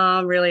this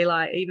calm, really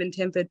like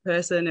even-tempered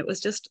person. It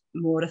was just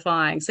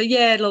mortifying. So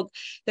yeah, look,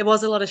 there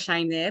was a lot of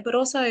shame there, but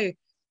also,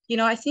 you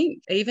know, I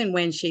think even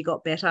when she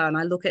got better and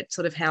I look at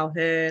sort of how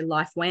her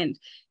life went,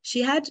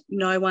 she had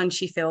no one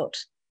she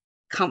felt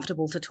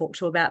comfortable to talk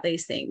to about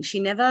these things. She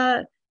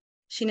never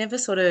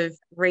sort of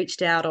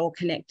reached out or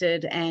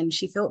connected, and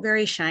she felt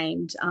very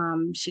ashamed.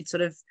 She'd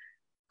sort of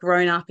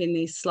grown up in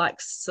this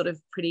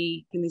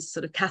in this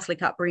sort of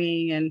Catholic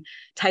upbringing and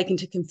taken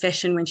to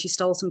confession when she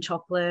stole some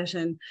chocolate.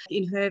 And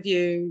in her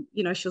view,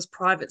 you know, she was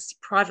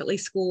privately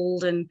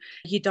schooled, and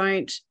you're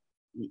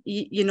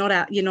not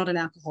an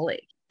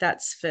alcoholic.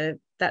 That's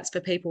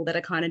for people that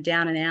are kind of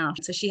down and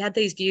out. So she had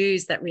these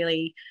views that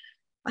really,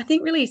 I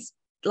think, really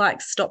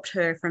like stopped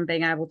her from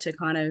being able to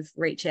kind of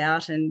reach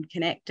out and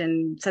connect.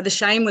 And so the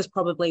shame was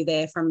probably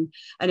there from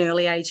an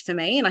early age for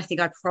me. And I think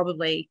I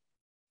probably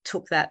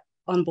took that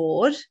on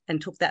board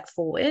and took that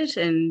forward.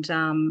 And,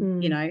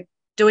 you know,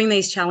 doing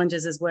these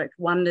challenges has worked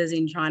wonders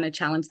in trying to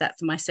challenge that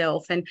for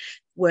myself. And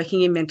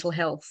working in mental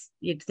health,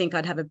 you'd think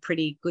I'd have a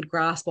pretty good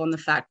grasp on the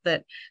fact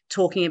that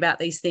talking about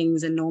these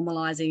things and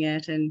normalizing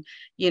it and,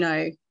 you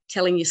know,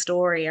 telling your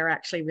story are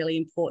actually really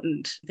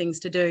important things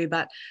to do.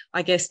 But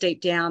I guess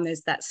deep down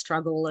there's that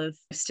struggle of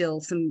still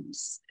some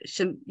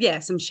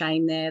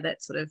shame there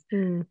that sort of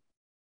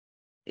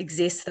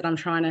exists that I'm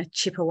trying to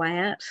chip away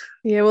at.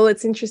 Yeah, well,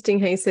 it's interesting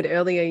how you said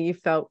earlier you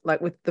felt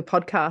like with the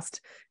podcast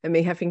and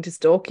me having to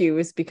stalk you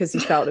was because you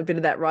felt a bit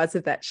of that rise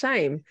of that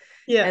shame.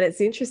 Yeah. And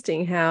it's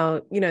interesting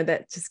how, you know,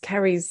 that just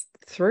carries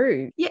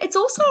through. Yeah, it's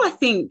also, I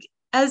think,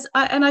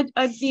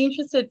 I'd be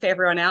interested for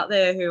everyone out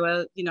there who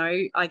are, you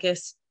know, I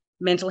guess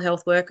mental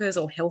health workers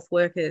or health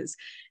workers,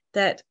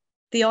 that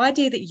the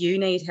idea that you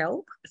need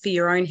help for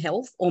your own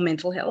health or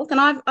mental health. And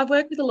I've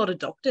worked with a lot of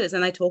doctors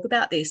and they talk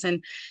about this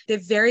and they're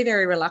very,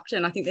 very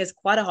reluctant. I think there's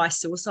quite a high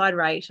suicide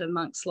rate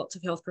amongst lots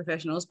of health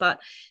professionals, but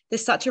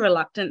there's such a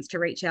reluctance to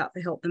reach out for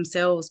help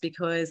themselves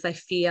because they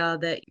fear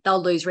that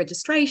they'll lose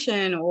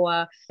registration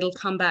or it'll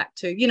come back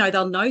to, you know,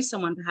 they'll know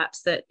someone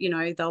perhaps that, you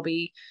know, they'll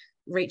be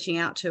reaching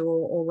out to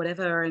or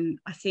whatever. And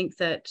I think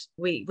that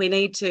we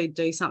need to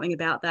do something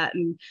about that.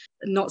 And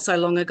not so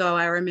long ago,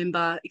 I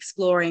remember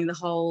exploring the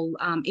whole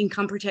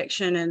income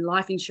protection and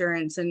life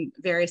insurance and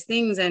various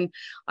things. And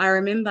I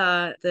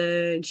remember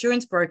the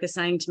insurance broker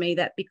saying to me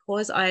that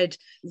because I'd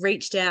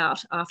reached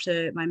out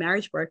after my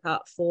marriage broke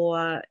up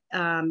for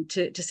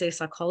to see a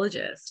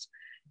psychologist,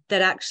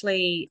 that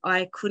actually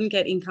I couldn't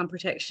get income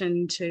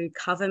protection to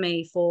cover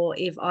me for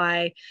if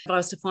I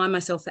was to find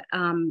myself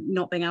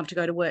not being able to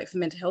go to work for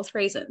mental health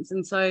reasons.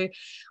 And so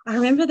I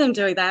remember them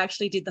they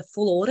actually did the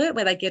full audit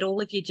where they get all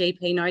of your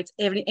GP notes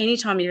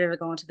anytime you've ever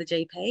gone to the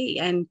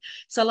GP. And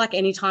so like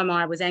anytime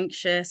I was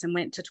anxious and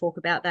went to talk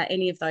about that,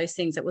 any of those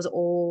things, it was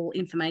all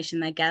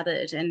information they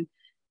gathered. And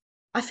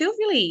I feel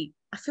really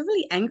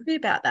angry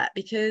about that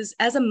because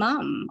as a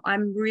mum,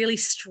 I'm really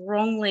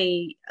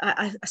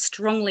I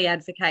strongly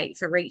advocate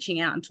for reaching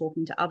out and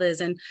talking to others.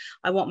 And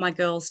I want my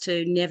girls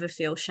to never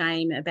feel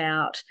shame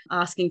about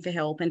asking for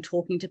help and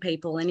talking to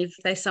people. And if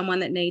there's someone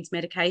that needs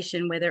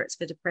medication, whether it's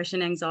for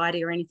depression,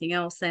 anxiety or anything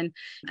else, then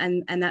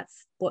and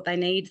that's what they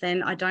need,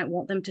 then I don't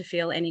want them to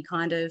feel any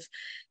kind of,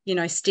 you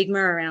know, stigma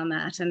around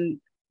that. And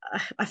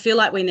I feel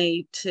like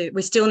we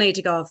still need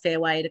to go a fair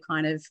way to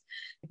kind of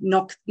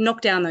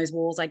knock down those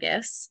walls, I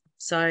guess.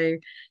 So,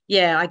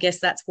 yeah, I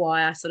guess that's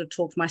why I sort of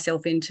talked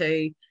myself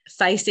into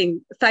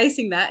facing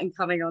that and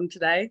coming on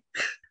today.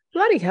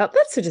 Bloody hell,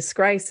 that's a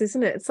disgrace,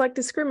 isn't it? It's like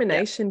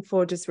discrimination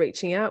for just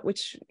reaching out,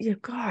 which, you know,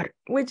 God,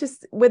 we're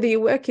just, whether you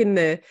work in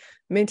the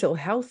mental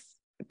health,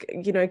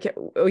 you know,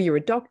 or you're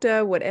a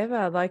doctor,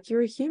 whatever, like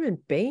you're a human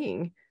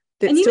being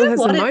that still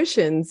has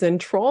emotions and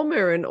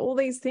trauma and all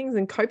these things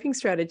and coping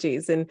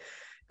strategies. And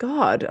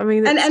God, I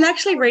mean. And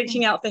actually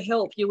reaching out for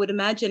help, you would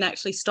imagine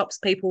actually stops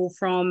people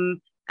from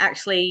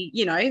actually,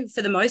 you know,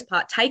 for the most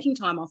part, taking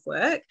time off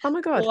work. Oh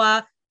my God.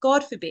 Or,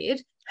 God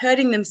forbid,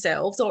 hurting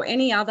themselves or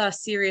any other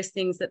serious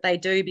things that they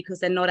do because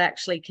they're not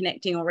actually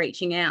connecting or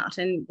reaching out.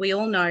 And we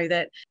all know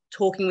that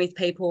talking with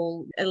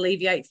people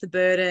alleviates the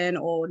burden,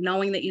 or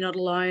knowing that you're not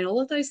alone. All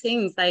of those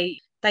things, they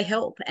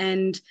help.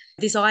 And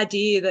this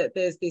idea that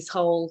there's this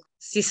whole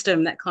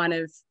system that kind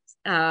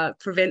of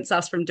prevents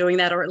us from doing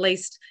that, or at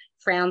least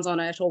frowns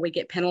on it, or we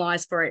get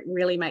penalized for it,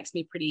 really makes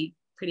me pretty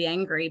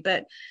angry.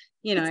 But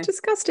you know, it's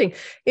disgusting.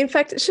 In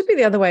fact, it should be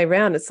the other way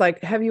around. It's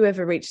like, have you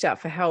ever reached out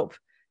for help?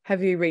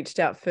 Have you reached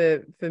out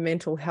for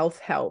mental health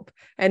help?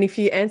 And if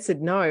you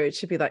answered no, it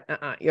should be like,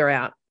 you're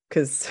out,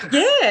 because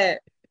yeah,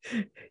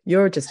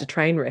 you're just a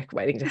train wreck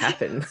waiting to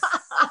happen.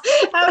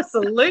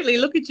 Absolutely.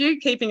 Look at you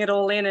keeping it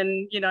all in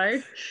and,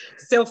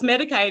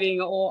 self-medicating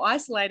or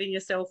isolating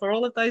yourself or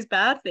all of those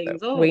bad things.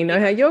 Oh, We know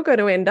how you're going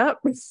to end up.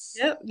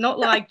 yeah, not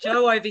like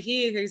Joe over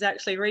here who's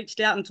actually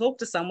reached out and talked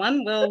to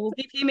someone. Well, we'll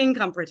give him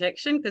income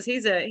protection because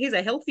he's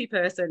a healthy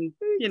person,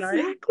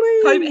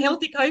 Exactly.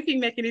 healthy coping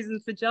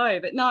mechanisms for Joe.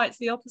 But no, it's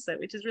the opposite,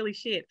 which is really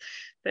shit.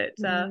 But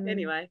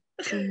anyway.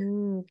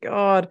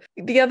 God.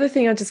 The other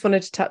thing I just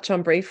wanted to touch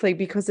on briefly,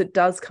 because it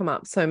does come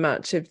up so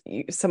much, if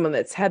someone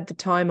that's had the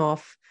time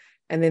off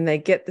and then they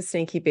get the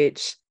sneaky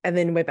bitch and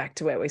then we're back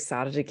to where we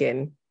started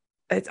again.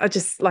 I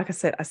just, like I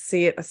said, I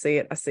see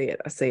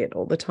it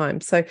all the time.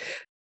 So I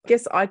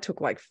guess I took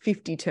like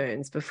 50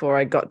 turns before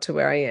I got to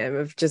where I am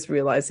of just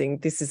realizing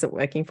this isn't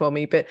working for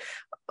me. But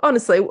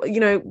honestly,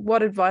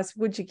 what advice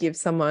would you give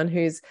someone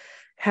who's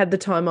had the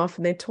time off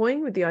and they're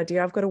toying with the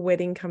idea, I've got a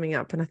wedding coming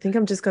up and I think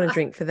I'm just going to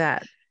drink for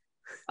that?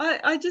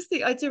 I just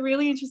think it's a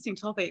really interesting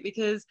topic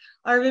because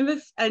I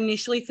remember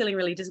initially feeling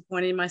really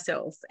disappointed in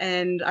myself.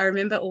 And I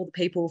remember all the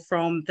people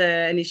from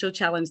the initial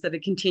challenge that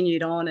had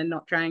continued on and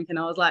not drank. And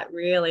I was like,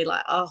 really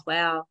like, oh,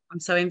 wow, I'm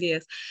so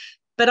envious.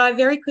 But I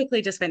very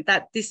quickly just went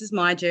that this is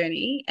my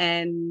journey.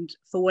 And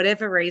for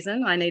whatever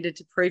reason, I needed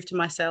to prove to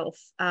myself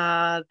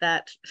that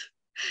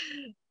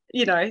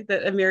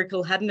that a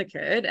miracle hadn't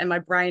occurred and my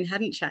brain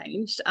hadn't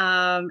changed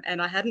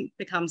and I hadn't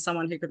become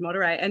someone who could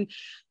moderate. And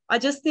I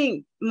just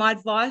think my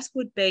advice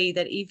would be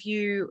that if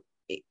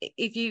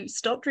you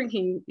stop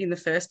drinking in the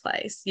first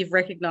place, you've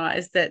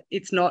recognized that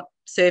it's not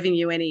serving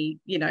you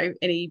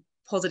any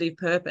positive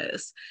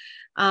purpose,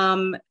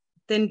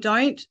 then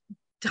don't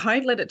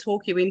let it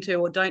talk you into,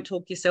 or don't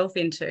talk yourself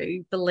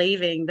into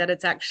believing that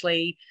it's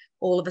actually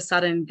all of a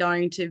sudden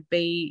going to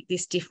be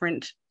this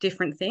different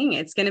thing.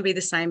 It's going to be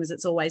the same as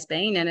it's always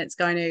been, and it's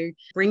going to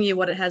bring you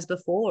what it has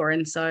before.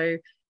 And so,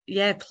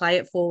 yeah, play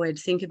it forward.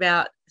 Think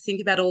about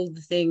all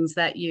the things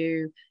that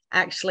you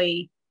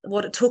actually,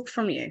 what it took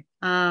from you,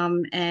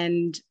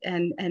 and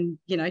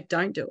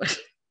don't do it.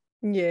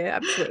 Yeah,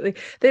 absolutely.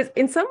 There's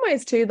in some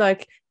ways too,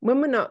 like when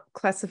we're not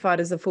classified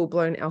as a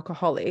full-blown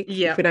alcoholic,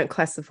 if we don't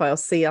classify or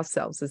see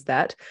ourselves as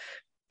that,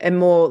 and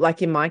more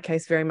like in my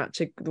case, very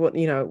much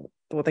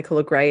what they call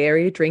a gray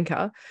area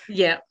drinker.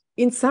 Yeah.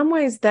 In some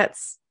ways,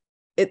 that's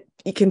it.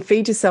 You can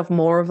feed yourself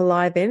more of a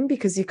lie then,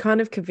 because you kind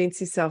of convince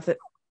yourself that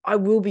I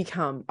will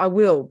become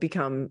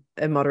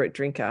a moderate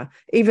drinker,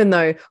 even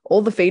though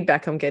all the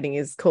feedback I'm getting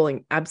is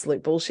calling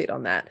absolute bullshit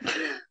on that.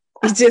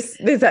 It's just,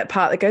 there's that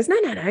part that goes, no,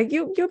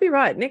 you'll be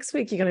right. Next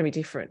week, you're going to be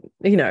different,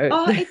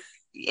 Oh,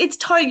 it's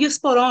totally, you're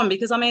spot on,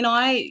 because I mean,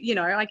 I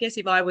guess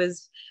if I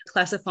was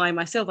classifying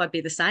myself, I'd be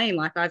the same.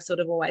 Like I've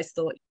sort of always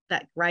thought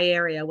that gray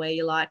area where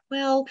you're like,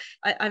 well,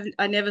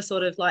 I never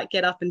sort of like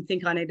get up and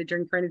think I need a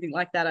drink or anything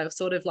like that. I was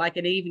sort of like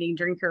an evening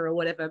drinker or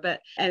whatever,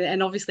 but,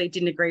 and obviously it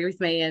didn't agree with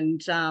me.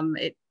 And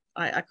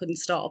I couldn't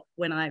stop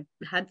when I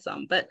had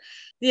some. But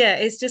yeah,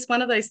 it's just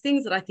one of those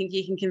things that I think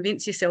you can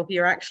convince yourself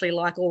you're actually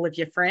like all of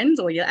your friends,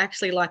 or you're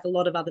actually like a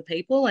lot of other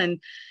people.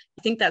 And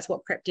I think that's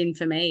what crept in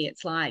for me.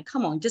 It's like,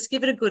 come on, just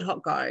give it a good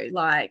hot go.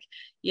 Like,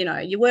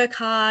 you work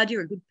hard,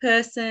 you're a good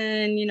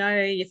person,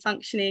 you're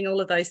functioning,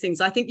 all of those things.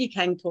 I think you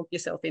can talk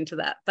yourself into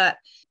that. But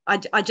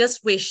I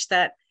just wish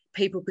that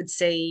people could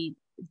see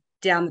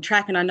down the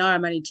track, and I know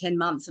I'm only 10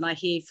 months and I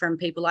hear from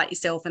people like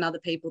yourself and other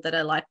people that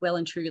are like well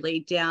and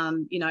truly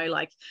down,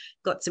 like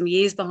got some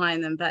years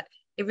behind them, but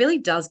it really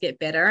does get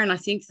better. And I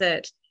think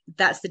that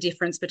that's the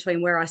difference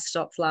between where I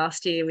stopped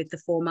last year with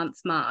the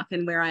 4-month mark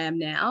and where I am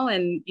now.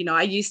 And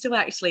I used to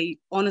actually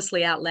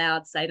honestly out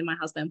loud say to my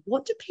husband,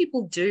 what do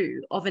people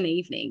do of an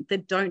evening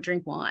that don't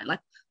drink wine?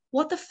 Like,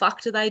 what the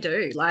fuck do they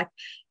do? Like,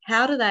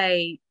 how do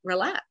they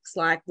relax?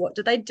 Like, what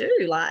do they do?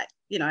 Like,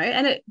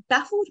 and it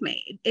baffled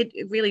me. It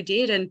really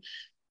did. And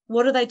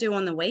what do they do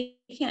on the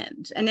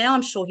weekend? And now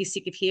I'm sure he's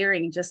sick of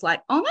hearing just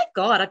like, oh my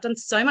God, I've done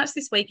so much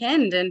this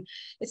weekend and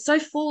it's so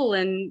full.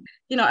 And,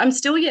 I'm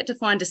still yet to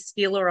find a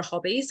skill or a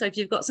hobby. So if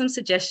you've got some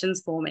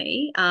suggestions for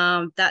me,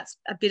 that's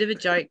a bit of a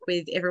joke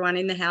with everyone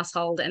in the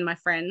household and my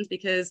friends,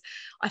 because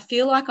I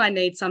feel like I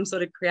need some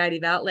sort of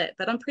creative outlet,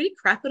 but I'm pretty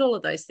crap at all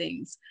of those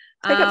things.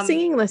 Take up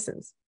singing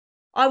lessons.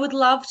 I would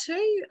love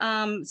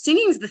to.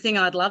 Singing is the thing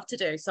I'd love to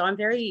do. So I'm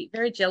very,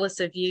 very jealous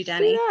of you,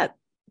 Danny. Do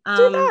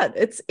that.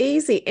 It's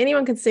easy.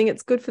 Anyone can sing.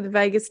 It's good for the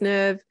vagus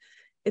nerve.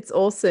 It's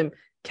awesome.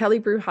 Kelly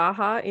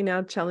Bruhaha in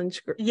our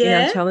challenge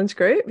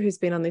group, who's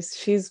been on this,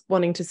 she's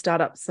wanting to start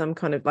up some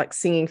kind of like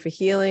singing for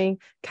healing.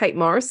 Kate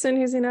Morrison,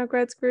 who's in our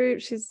grads group,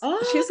 she's a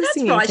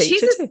singing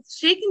teacher too.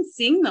 She can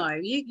sing though.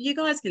 You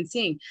guys can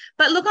sing.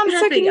 But look, I'm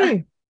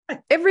happy.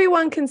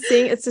 Everyone can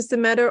sing. It's just a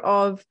matter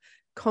of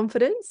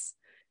confidence.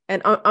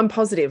 And I'm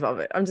positive of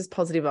it. I'm just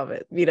positive of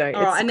it. All right,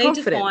 I need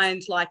to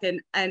find like an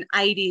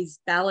 80s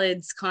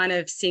ballads kind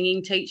of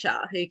singing teacher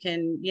who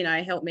can,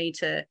 help me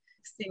to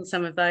sing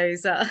some of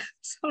those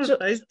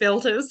those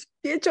belters.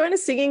 Yeah, join a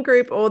singing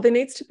group, or there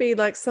needs to be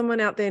like someone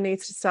out there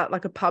needs to start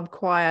like a pub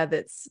choir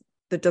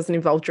that doesn't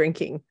involve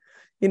drinking.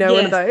 Yes.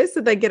 One of those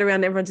that they get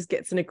around, everyone just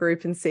gets in a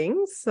group and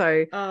sings.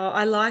 So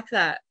I like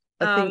that.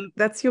 I think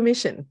that's your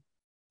mission.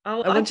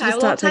 Oh, I want you okay. to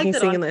Well, I'll start take taking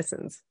that singing on.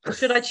 lessons.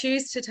 Should I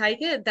choose to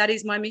take it? That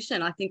is my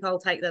mission. I think I'll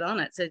take that on.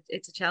 It's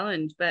a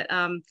challenge, but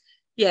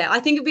yeah, I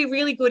think it'd be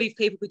really good if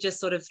people could just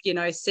sort of,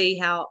 see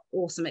how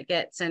awesome it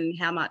gets and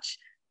how much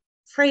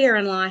freer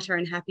and lighter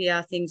and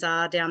happier things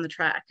are down the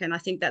track. And I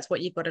think that's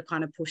what you've got to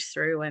kind of push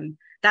through. And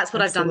that's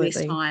what I've done this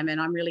Absolutely. time.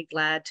 And I'm really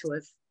glad to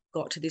have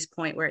got to this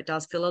point where it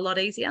does feel a lot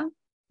easier.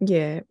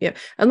 Yeah, yeah.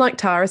 And like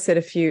Tara said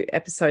a few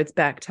episodes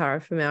back,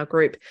 Tara from our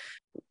group,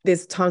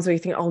 there's times where you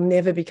think, I'll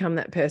never become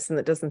that person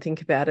that doesn't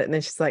think about it. And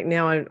then she's like,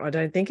 now I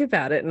don't think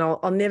about it. And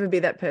I'll never be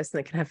that person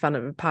that can have fun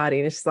at a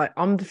party. And she's like,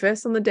 I'm the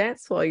first on the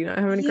dance floor,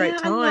 having a great Yeah,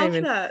 I time. love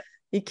And that.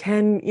 you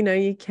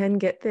can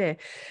get there.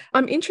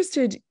 I'm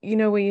interested,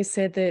 where you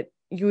said that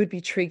you would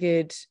be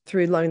triggered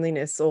through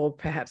loneliness, or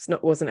perhaps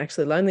not, wasn't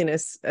actually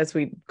loneliness as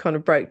we kind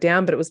of broke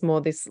down, but it was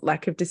more this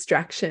lack of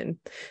distraction.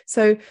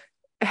 So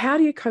how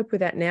do you cope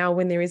with that now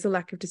when there is a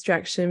lack of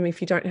distraction? If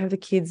you don't have the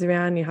kids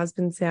around, your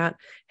husband's out,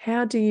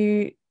 how do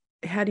you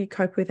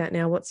cope with that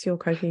now? What's your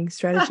coping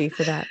strategy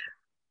for that?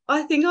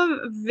 I think I'm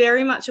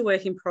very much a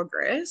work in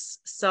progress.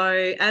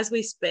 So as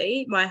we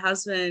speak, my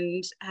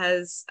husband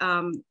has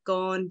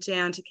gone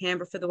down to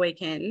Canberra for the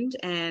weekend,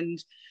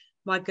 and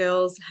my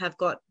girls have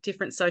got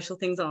different social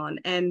things on.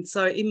 And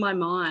so in my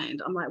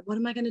mind, I'm like, what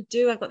am I going to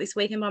do? I've got this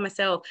weekend by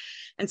myself.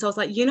 And so I was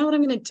like, you know what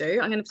I'm going to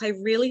do? I'm going to play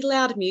really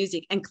loud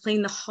music and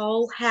clean the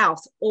whole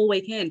house all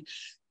weekend.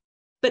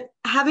 But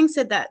having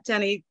said that,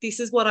 Danny, this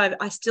is what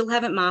I still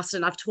haven't mastered,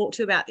 and I've talked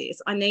to you about this.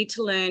 I need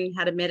to learn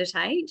how to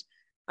meditate.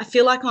 I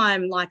feel like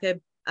I'm like a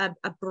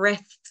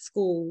breathwork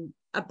school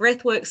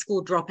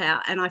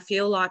dropout, and I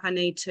feel like I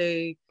need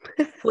to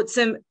put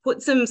some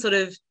sort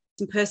of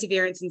some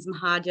perseverance and some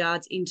hard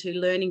yards into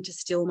learning to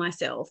still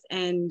myself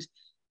and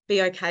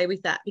be okay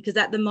with that. Because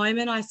at the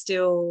moment,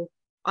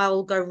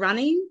 I'll go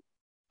running.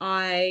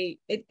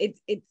 It's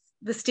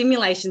the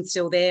stimulation's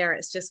still there.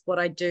 It's just what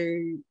I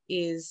do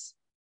is.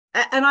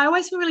 And I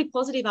always feel really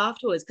positive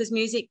afterwards because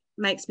music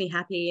makes me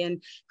happy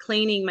and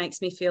cleaning makes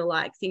me feel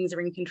like things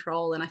are in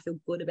control and I feel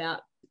good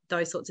about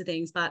those sorts of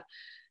things. But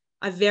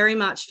I very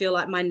much feel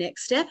like my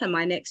next step and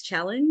my next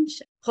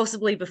challenge,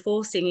 possibly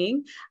before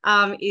singing,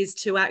 is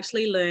to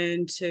actually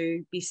learn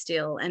to be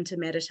still and to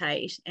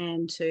meditate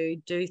and to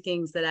do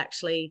things that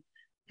actually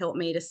help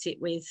me to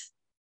sit with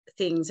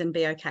things and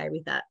be okay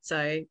with that.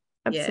 So,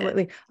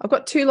 Absolutely. I've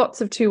got two lots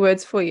of 2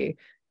 words for you.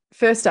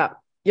 First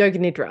up, yoga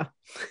nidra.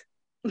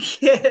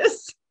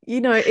 Yes.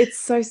 It's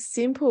so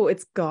simple.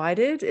 It's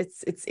guided.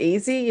 It's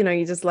easy.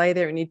 You just lay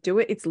there and you do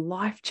it. It's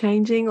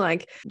life-changing.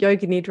 Like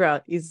yoga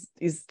nidra is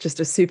just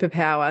a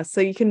superpower.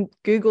 So you can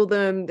Google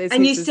them.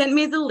 And you sent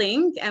me the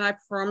link and I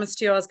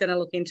promised you I was going to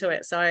look into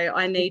it. So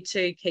I need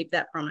to keep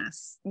that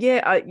promise.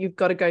 Yeah, you've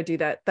got to go do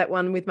that. That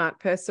one with Mark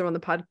Purser on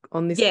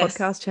this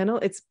podcast channel.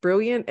 It's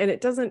brilliant. And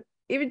it doesn't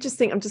even just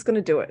think, I'm just going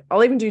to do it.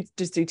 I'll even do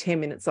 10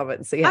 minutes of it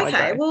and see how I go.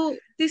 Okay, well,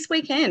 this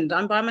weekend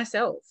I'm by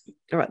myself.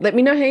 All right, let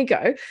me know how you go.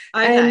 Okay,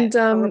 and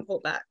I'll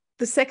report back.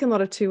 The second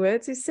lot of 2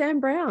 words is Sam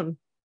Brown.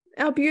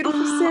 Our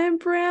beautiful Sam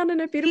Brown and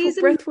her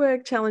beautiful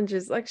breathwork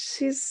challenges. Like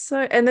she's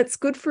so, and that's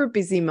good for a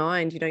busy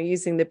mind,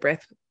 using the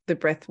breath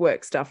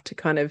work stuff to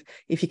kind of,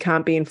 if you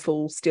can't be in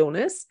full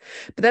stillness.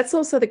 But that's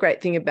also the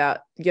great thing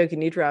about yoga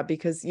nidra,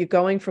 because you're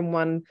going from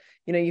one,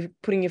 you're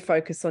putting your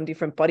focus on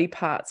different body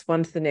parts,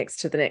 one to the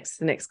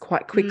next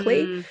quite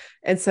quickly.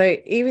 And so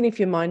even if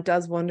your mind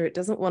does wander, it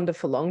doesn't wander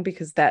for long,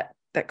 because that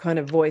kind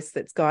of voice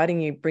that's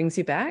guiding you brings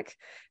you back.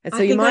 And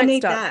so you might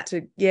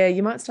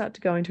start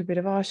to go into a bit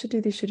of, I should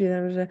do this, should do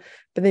that.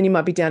 But then you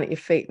might be down at your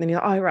feet and then you're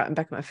like, oh, right, I'm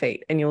back at my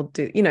feet. And you'll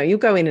do, you'll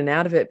go in and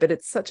out of it, but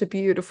it's such a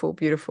beautiful,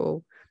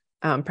 beautiful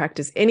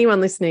practice. Anyone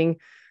listening,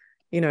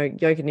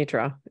 yoga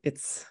nidra,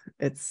 it's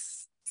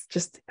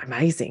just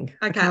amazing.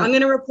 Okay, I'm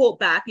going to report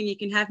back and you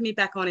can have me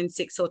back on in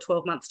 6 or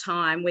 12 months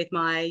time with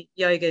my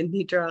yoga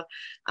nidra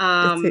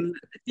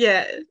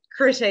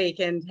critique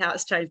and how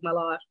it's changed my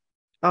life.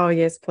 Oh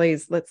yes,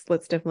 please. Let's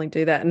definitely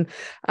do that. And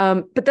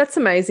but that's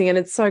amazing. And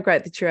it's so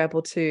great that you're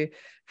able to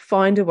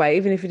find a way,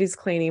 even if it is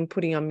cleaning and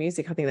putting on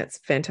music. I think that's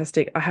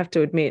fantastic. I have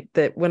to admit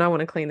that when I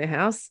want to clean the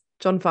house,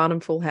 John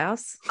Farnham Full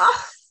House.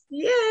 Oh,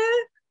 yeah.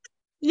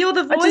 You're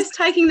the voice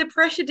taking the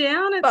pressure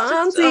down. It's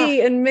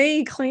Barnsey and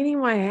me cleaning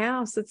my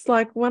house. It's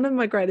like one of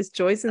my greatest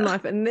joys in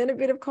life. And then a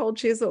bit of cold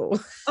chisel.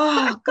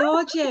 Oh,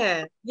 God,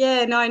 yeah.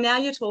 Yeah, no, now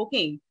you're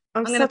talking.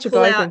 I'm such a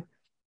bogan.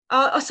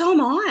 Oh, so am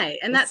I.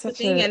 And that's the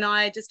thing. And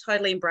I just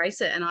totally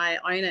embrace it and I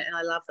own it and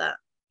I love that.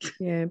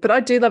 Yeah, but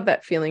I do love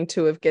that feeling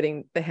too of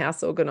getting the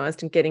house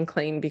organized and getting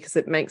clean, because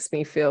it makes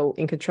me feel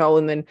in control,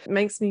 and then it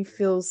makes me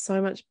feel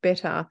so much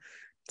better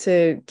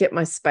to get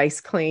my space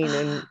clean,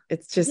 and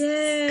it's just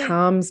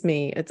calms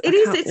me. It's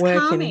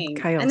calming.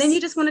 Chaos. And then you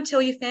just want to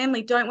tell your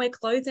family, don't wear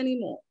clothes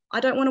anymore.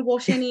 I don't want to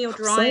wash any or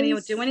dry any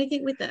or do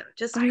anything with them.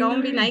 Just go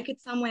and be naked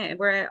somewhere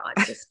where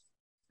I just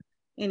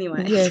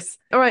anyway. Yes.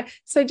 All right.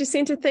 So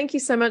Jacinta, thank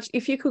you so much.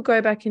 If you could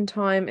go back in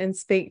time and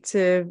speak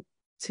to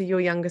your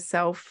younger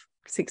self,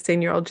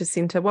 16-year-old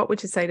Jacinta, what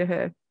would you say to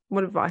her?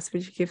 What advice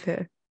would you give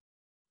her?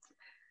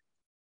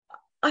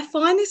 I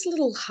find this a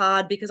little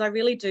hard because I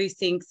really do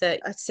think that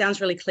it sounds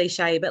really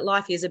cliche, but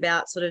life is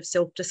about sort of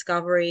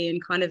self-discovery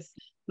and kind of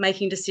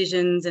making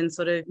decisions and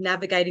sort of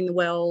navigating the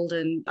world.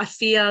 And I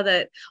fear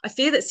that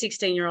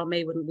 16-year-old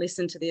me wouldn't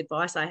listen to the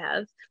advice I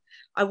have.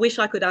 I wish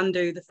I could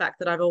undo the fact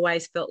that I've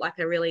always felt like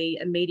a really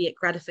immediate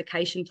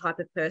gratification type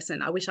of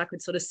person. I wish I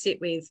could sort of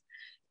sit with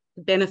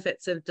the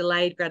benefits of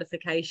delayed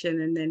gratification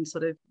and then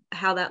sort of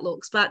how that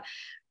looks. But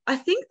I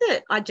think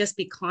that I'd just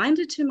be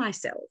kinder to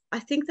myself. I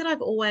think that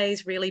I've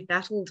always really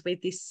battled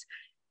with this,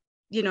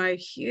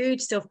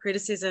 huge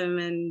self-criticism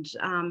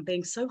and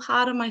being so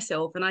hard on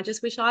myself. And I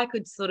just wish I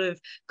could sort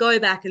of go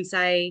back and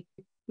say,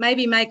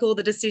 maybe make all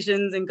the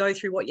decisions and go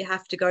through what you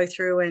have to go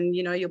through, and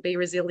you'll be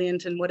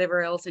resilient and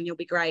whatever else, and you'll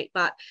be great,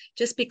 but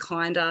just be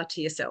kinder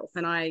to yourself.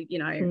 And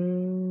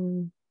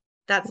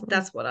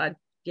that's what I'd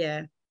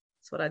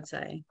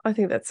say. I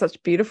think that's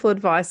such beautiful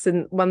advice,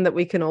 and one that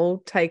we can all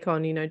take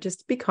on,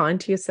 just be kind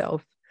to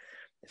yourself.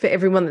 For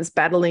everyone that's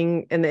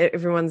battling and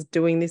everyone's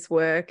doing this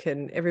work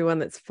and everyone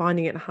that's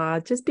finding it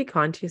hard, just be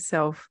kind to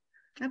yourself.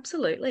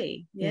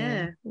 Absolutely.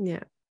 Yeah.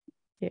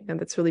 Yeah,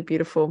 that's really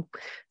beautiful.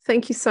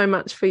 Thank you so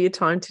much for your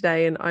time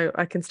today, and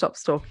I can stop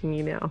stalking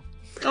you now.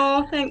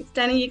 Oh, thanks,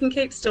 Danny. You can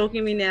keep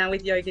stalking me now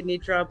with Yoga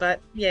Nidra, but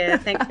yeah,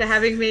 thanks for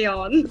having me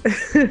on.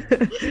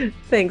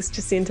 Thanks,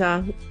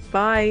 Jacinta.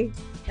 Bye.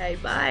 Okay,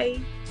 bye.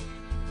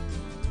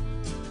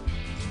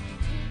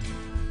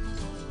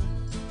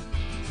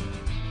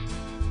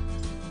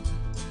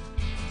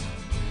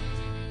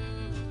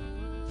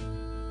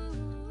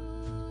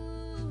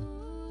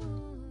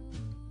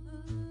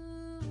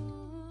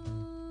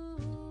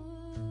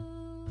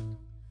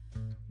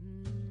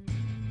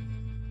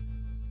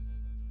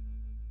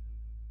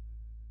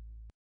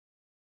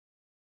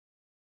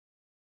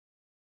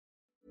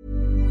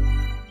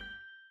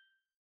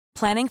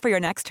 Planning for your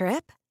next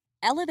trip?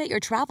 Elevate your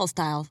travel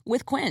style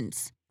with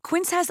Quince.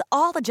 Quince has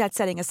all the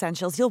jet-setting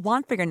essentials you'll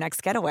want for your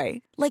next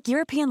getaway, like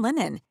European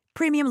linen,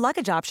 premium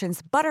luggage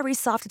options, buttery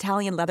soft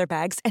Italian leather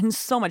bags, and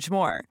so much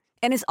more.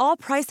 And is all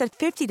priced at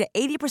 50 to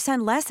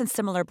 80% less than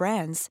similar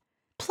brands.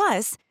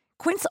 Plus,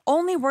 Quince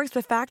only works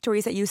with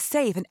factories that use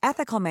safe and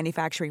ethical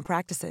manufacturing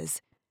practices.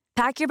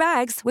 Pack your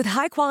bags with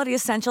high-quality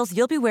essentials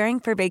you'll be wearing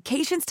for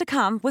vacations to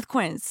come with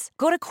Quince.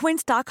 Go to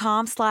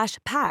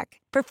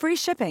quince.com/pack for free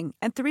shipping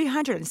and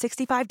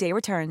 365-day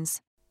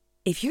returns.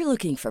 If you're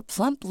looking for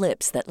plump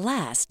lips that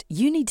last,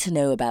 you need to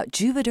know about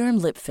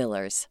Juvederm lip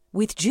fillers.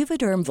 With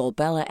Juvederm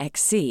Volbella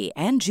XC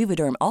and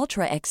Juvederm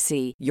Ultra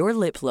XC, your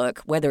lip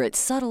look, whether it's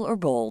subtle or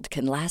bold,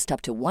 can last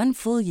up to 1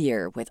 full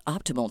year with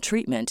optimal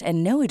treatment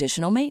and no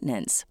additional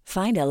maintenance.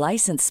 Find a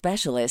licensed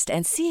specialist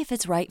and see if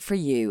it's right for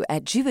you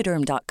at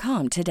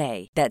Juvederm.com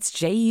today. That's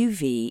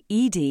JUVEDERM.com.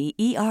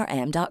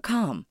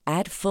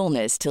 Add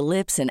fullness to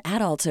lips in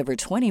adults over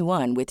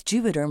 21 with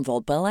Juvederm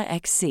Volbella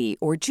XC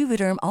or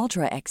Juvederm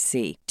Ultra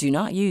XC. Do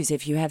not use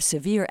if you have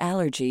severe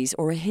allergies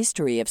or a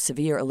history of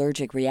severe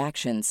allergic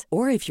reactions,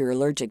 or if you're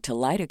allergic to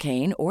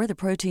lidocaine or the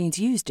proteins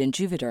used in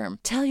Juvederm.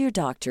 Tell your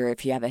doctor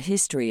if you have a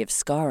history of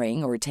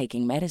scarring or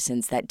taking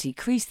medicines that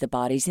decrease the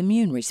body's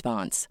immune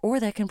response or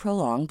that can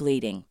prolong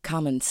bleeding.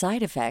 Common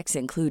side effects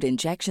include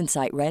injection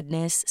site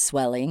redness,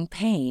 swelling,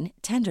 pain,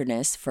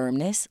 tenderness,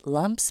 firmness,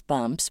 lumps,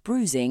 bumps,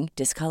 bruising,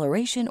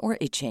 discoloration, or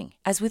itching.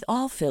 As with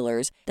all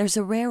fillers, there's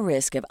a rare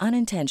risk of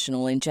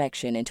unintentional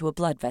injection into a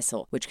blood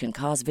vessel, which can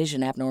cause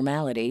vision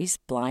abnormalities,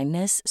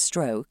 blindness,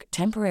 stroke,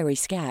 temporary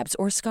scabs,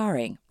 or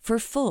scarring. For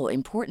full,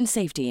 important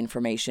safety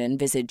information,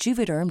 visit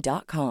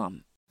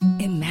Juvederm.com.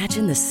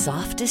 Imagine the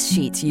softest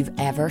sheets you've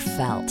ever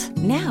felt.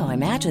 Now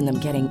imagine them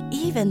getting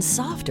even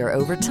softer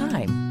over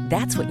time.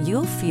 That's what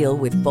you'll feel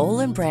with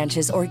Boll &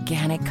 Branch's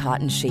organic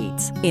cotton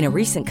sheets. In a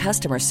recent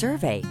customer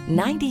survey,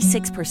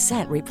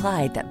 96%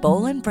 replied that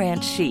Boll &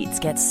 Branch sheets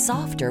get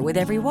softer with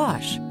every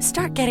wash.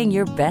 Start getting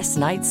your best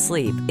night's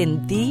sleep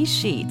in these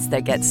sheets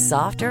that get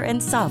softer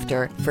and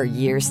softer for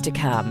years to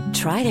come.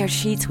 Try their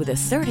sheets with a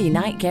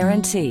 30-night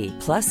guarantee.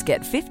 Plus,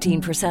 get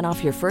 15%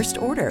 off your first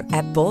order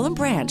at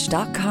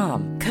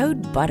bollandbranch.com.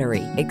 Code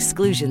BUTTERY.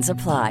 Exclusions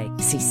apply.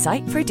 See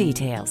site for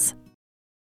details.